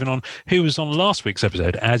episode, or even on who was on last week's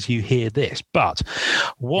episode as you hear this. But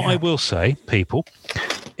what I will say, people,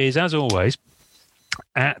 is as always,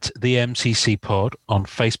 at the MCC Pod on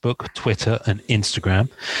Facebook, Twitter, and Instagram.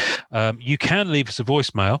 You can leave us a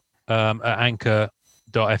voicemail at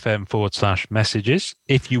anchor.fm/messages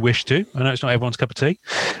if you wish to. I know it's not everyone's cup of tea.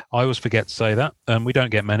 I always forget to say that. We don't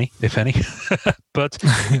get many, if any, but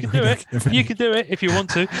you can do it. You can do it if you want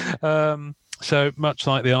to. So much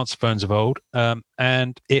like the answer phones of old.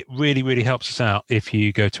 And it really, really helps us out if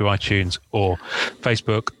you go to iTunes or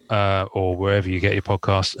Facebook or wherever you get your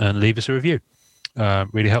podcasts and leave us a review.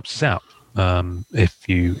 Really helps us out. If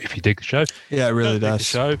you dig the show. Yeah, it really does. The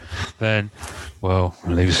show, then, well,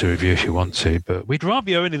 leave us a review if you want to. But we'd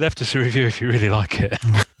rather you only left us a review if you really like it.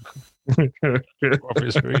 For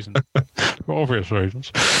obvious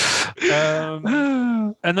reasons.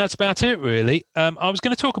 And that's about it, really. I was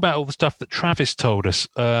going to talk about all the stuff that Travis told us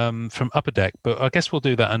from Upper Deck, but I guess we'll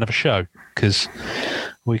do that another show because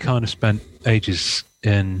we kind of spent ages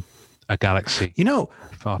in a galaxy.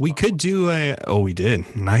 We could do we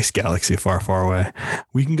did. Nice galaxy far, far away.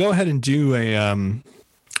 We can go ahead and do a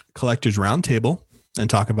collector's roundtable and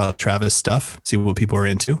talk about Travis stuff, see what people are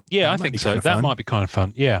into. Yeah, I think so. That might be kind of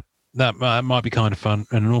fun. Yeah. That might be kind of fun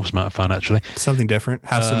and an awesome amount of fun, actually. Something different.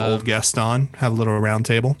 Have some old guests on. Have a little round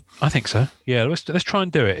table. I think so. Yeah, let's try and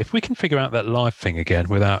do it. If we can figure out that live thing again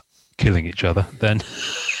without killing each other, then.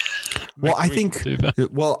 I think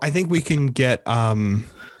we can get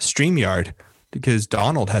StreamYard because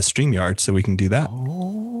Donald has StreamYard, so we can do that.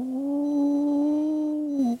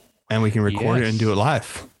 Oh. And we can record it and do it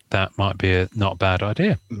live. That might be a not bad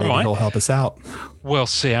idea. Maybe he'll help us out. We'll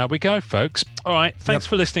see how we go, folks. All right. Thanks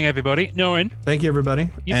for listening, everybody. Norrin. Thank you, everybody.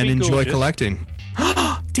 And enjoy collecting.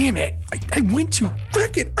 Damn it. I went too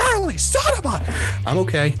freaking early. Son of a... I'm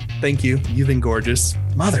okay. Thank you. You've been gorgeous.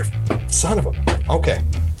 Mother... Son of a... Okay.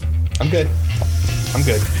 I'm good.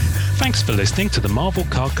 Thanks for listening to the Marvel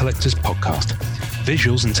Card Collectors Podcast.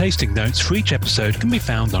 Visuals and tasting notes for each episode can be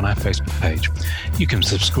found on our Facebook page. You can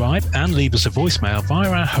subscribe and leave us a voicemail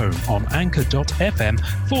via our home on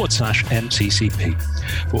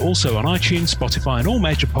anchor.fm/MCCP. We're also on iTunes, Spotify, and all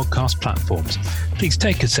major podcast platforms. Please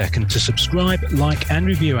take a second to subscribe, like, and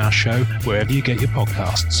review our show wherever you get your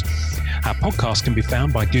podcasts. Our podcast can be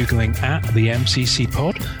found by Googling at the MCC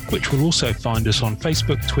Pod, which will also find us on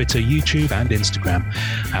Facebook, Twitter, YouTube, and Instagram.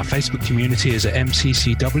 Our Facebook community is at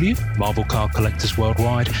MCCW, Marvel Card Collectors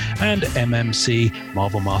Worldwide, and MMC,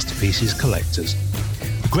 Marvel Masterpieces Collectors.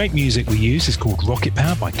 The great music we use is called Rocket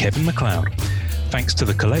Power by Kevin MacLeod. Thanks to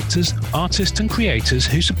the collectors, artists, and creators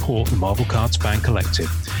who support the Marvel Cards Fan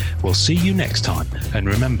Collective. We'll see you next time, and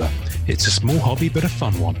remember, it's a small hobby but a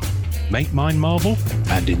fun one. Make mine Marvel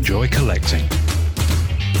and enjoy collecting.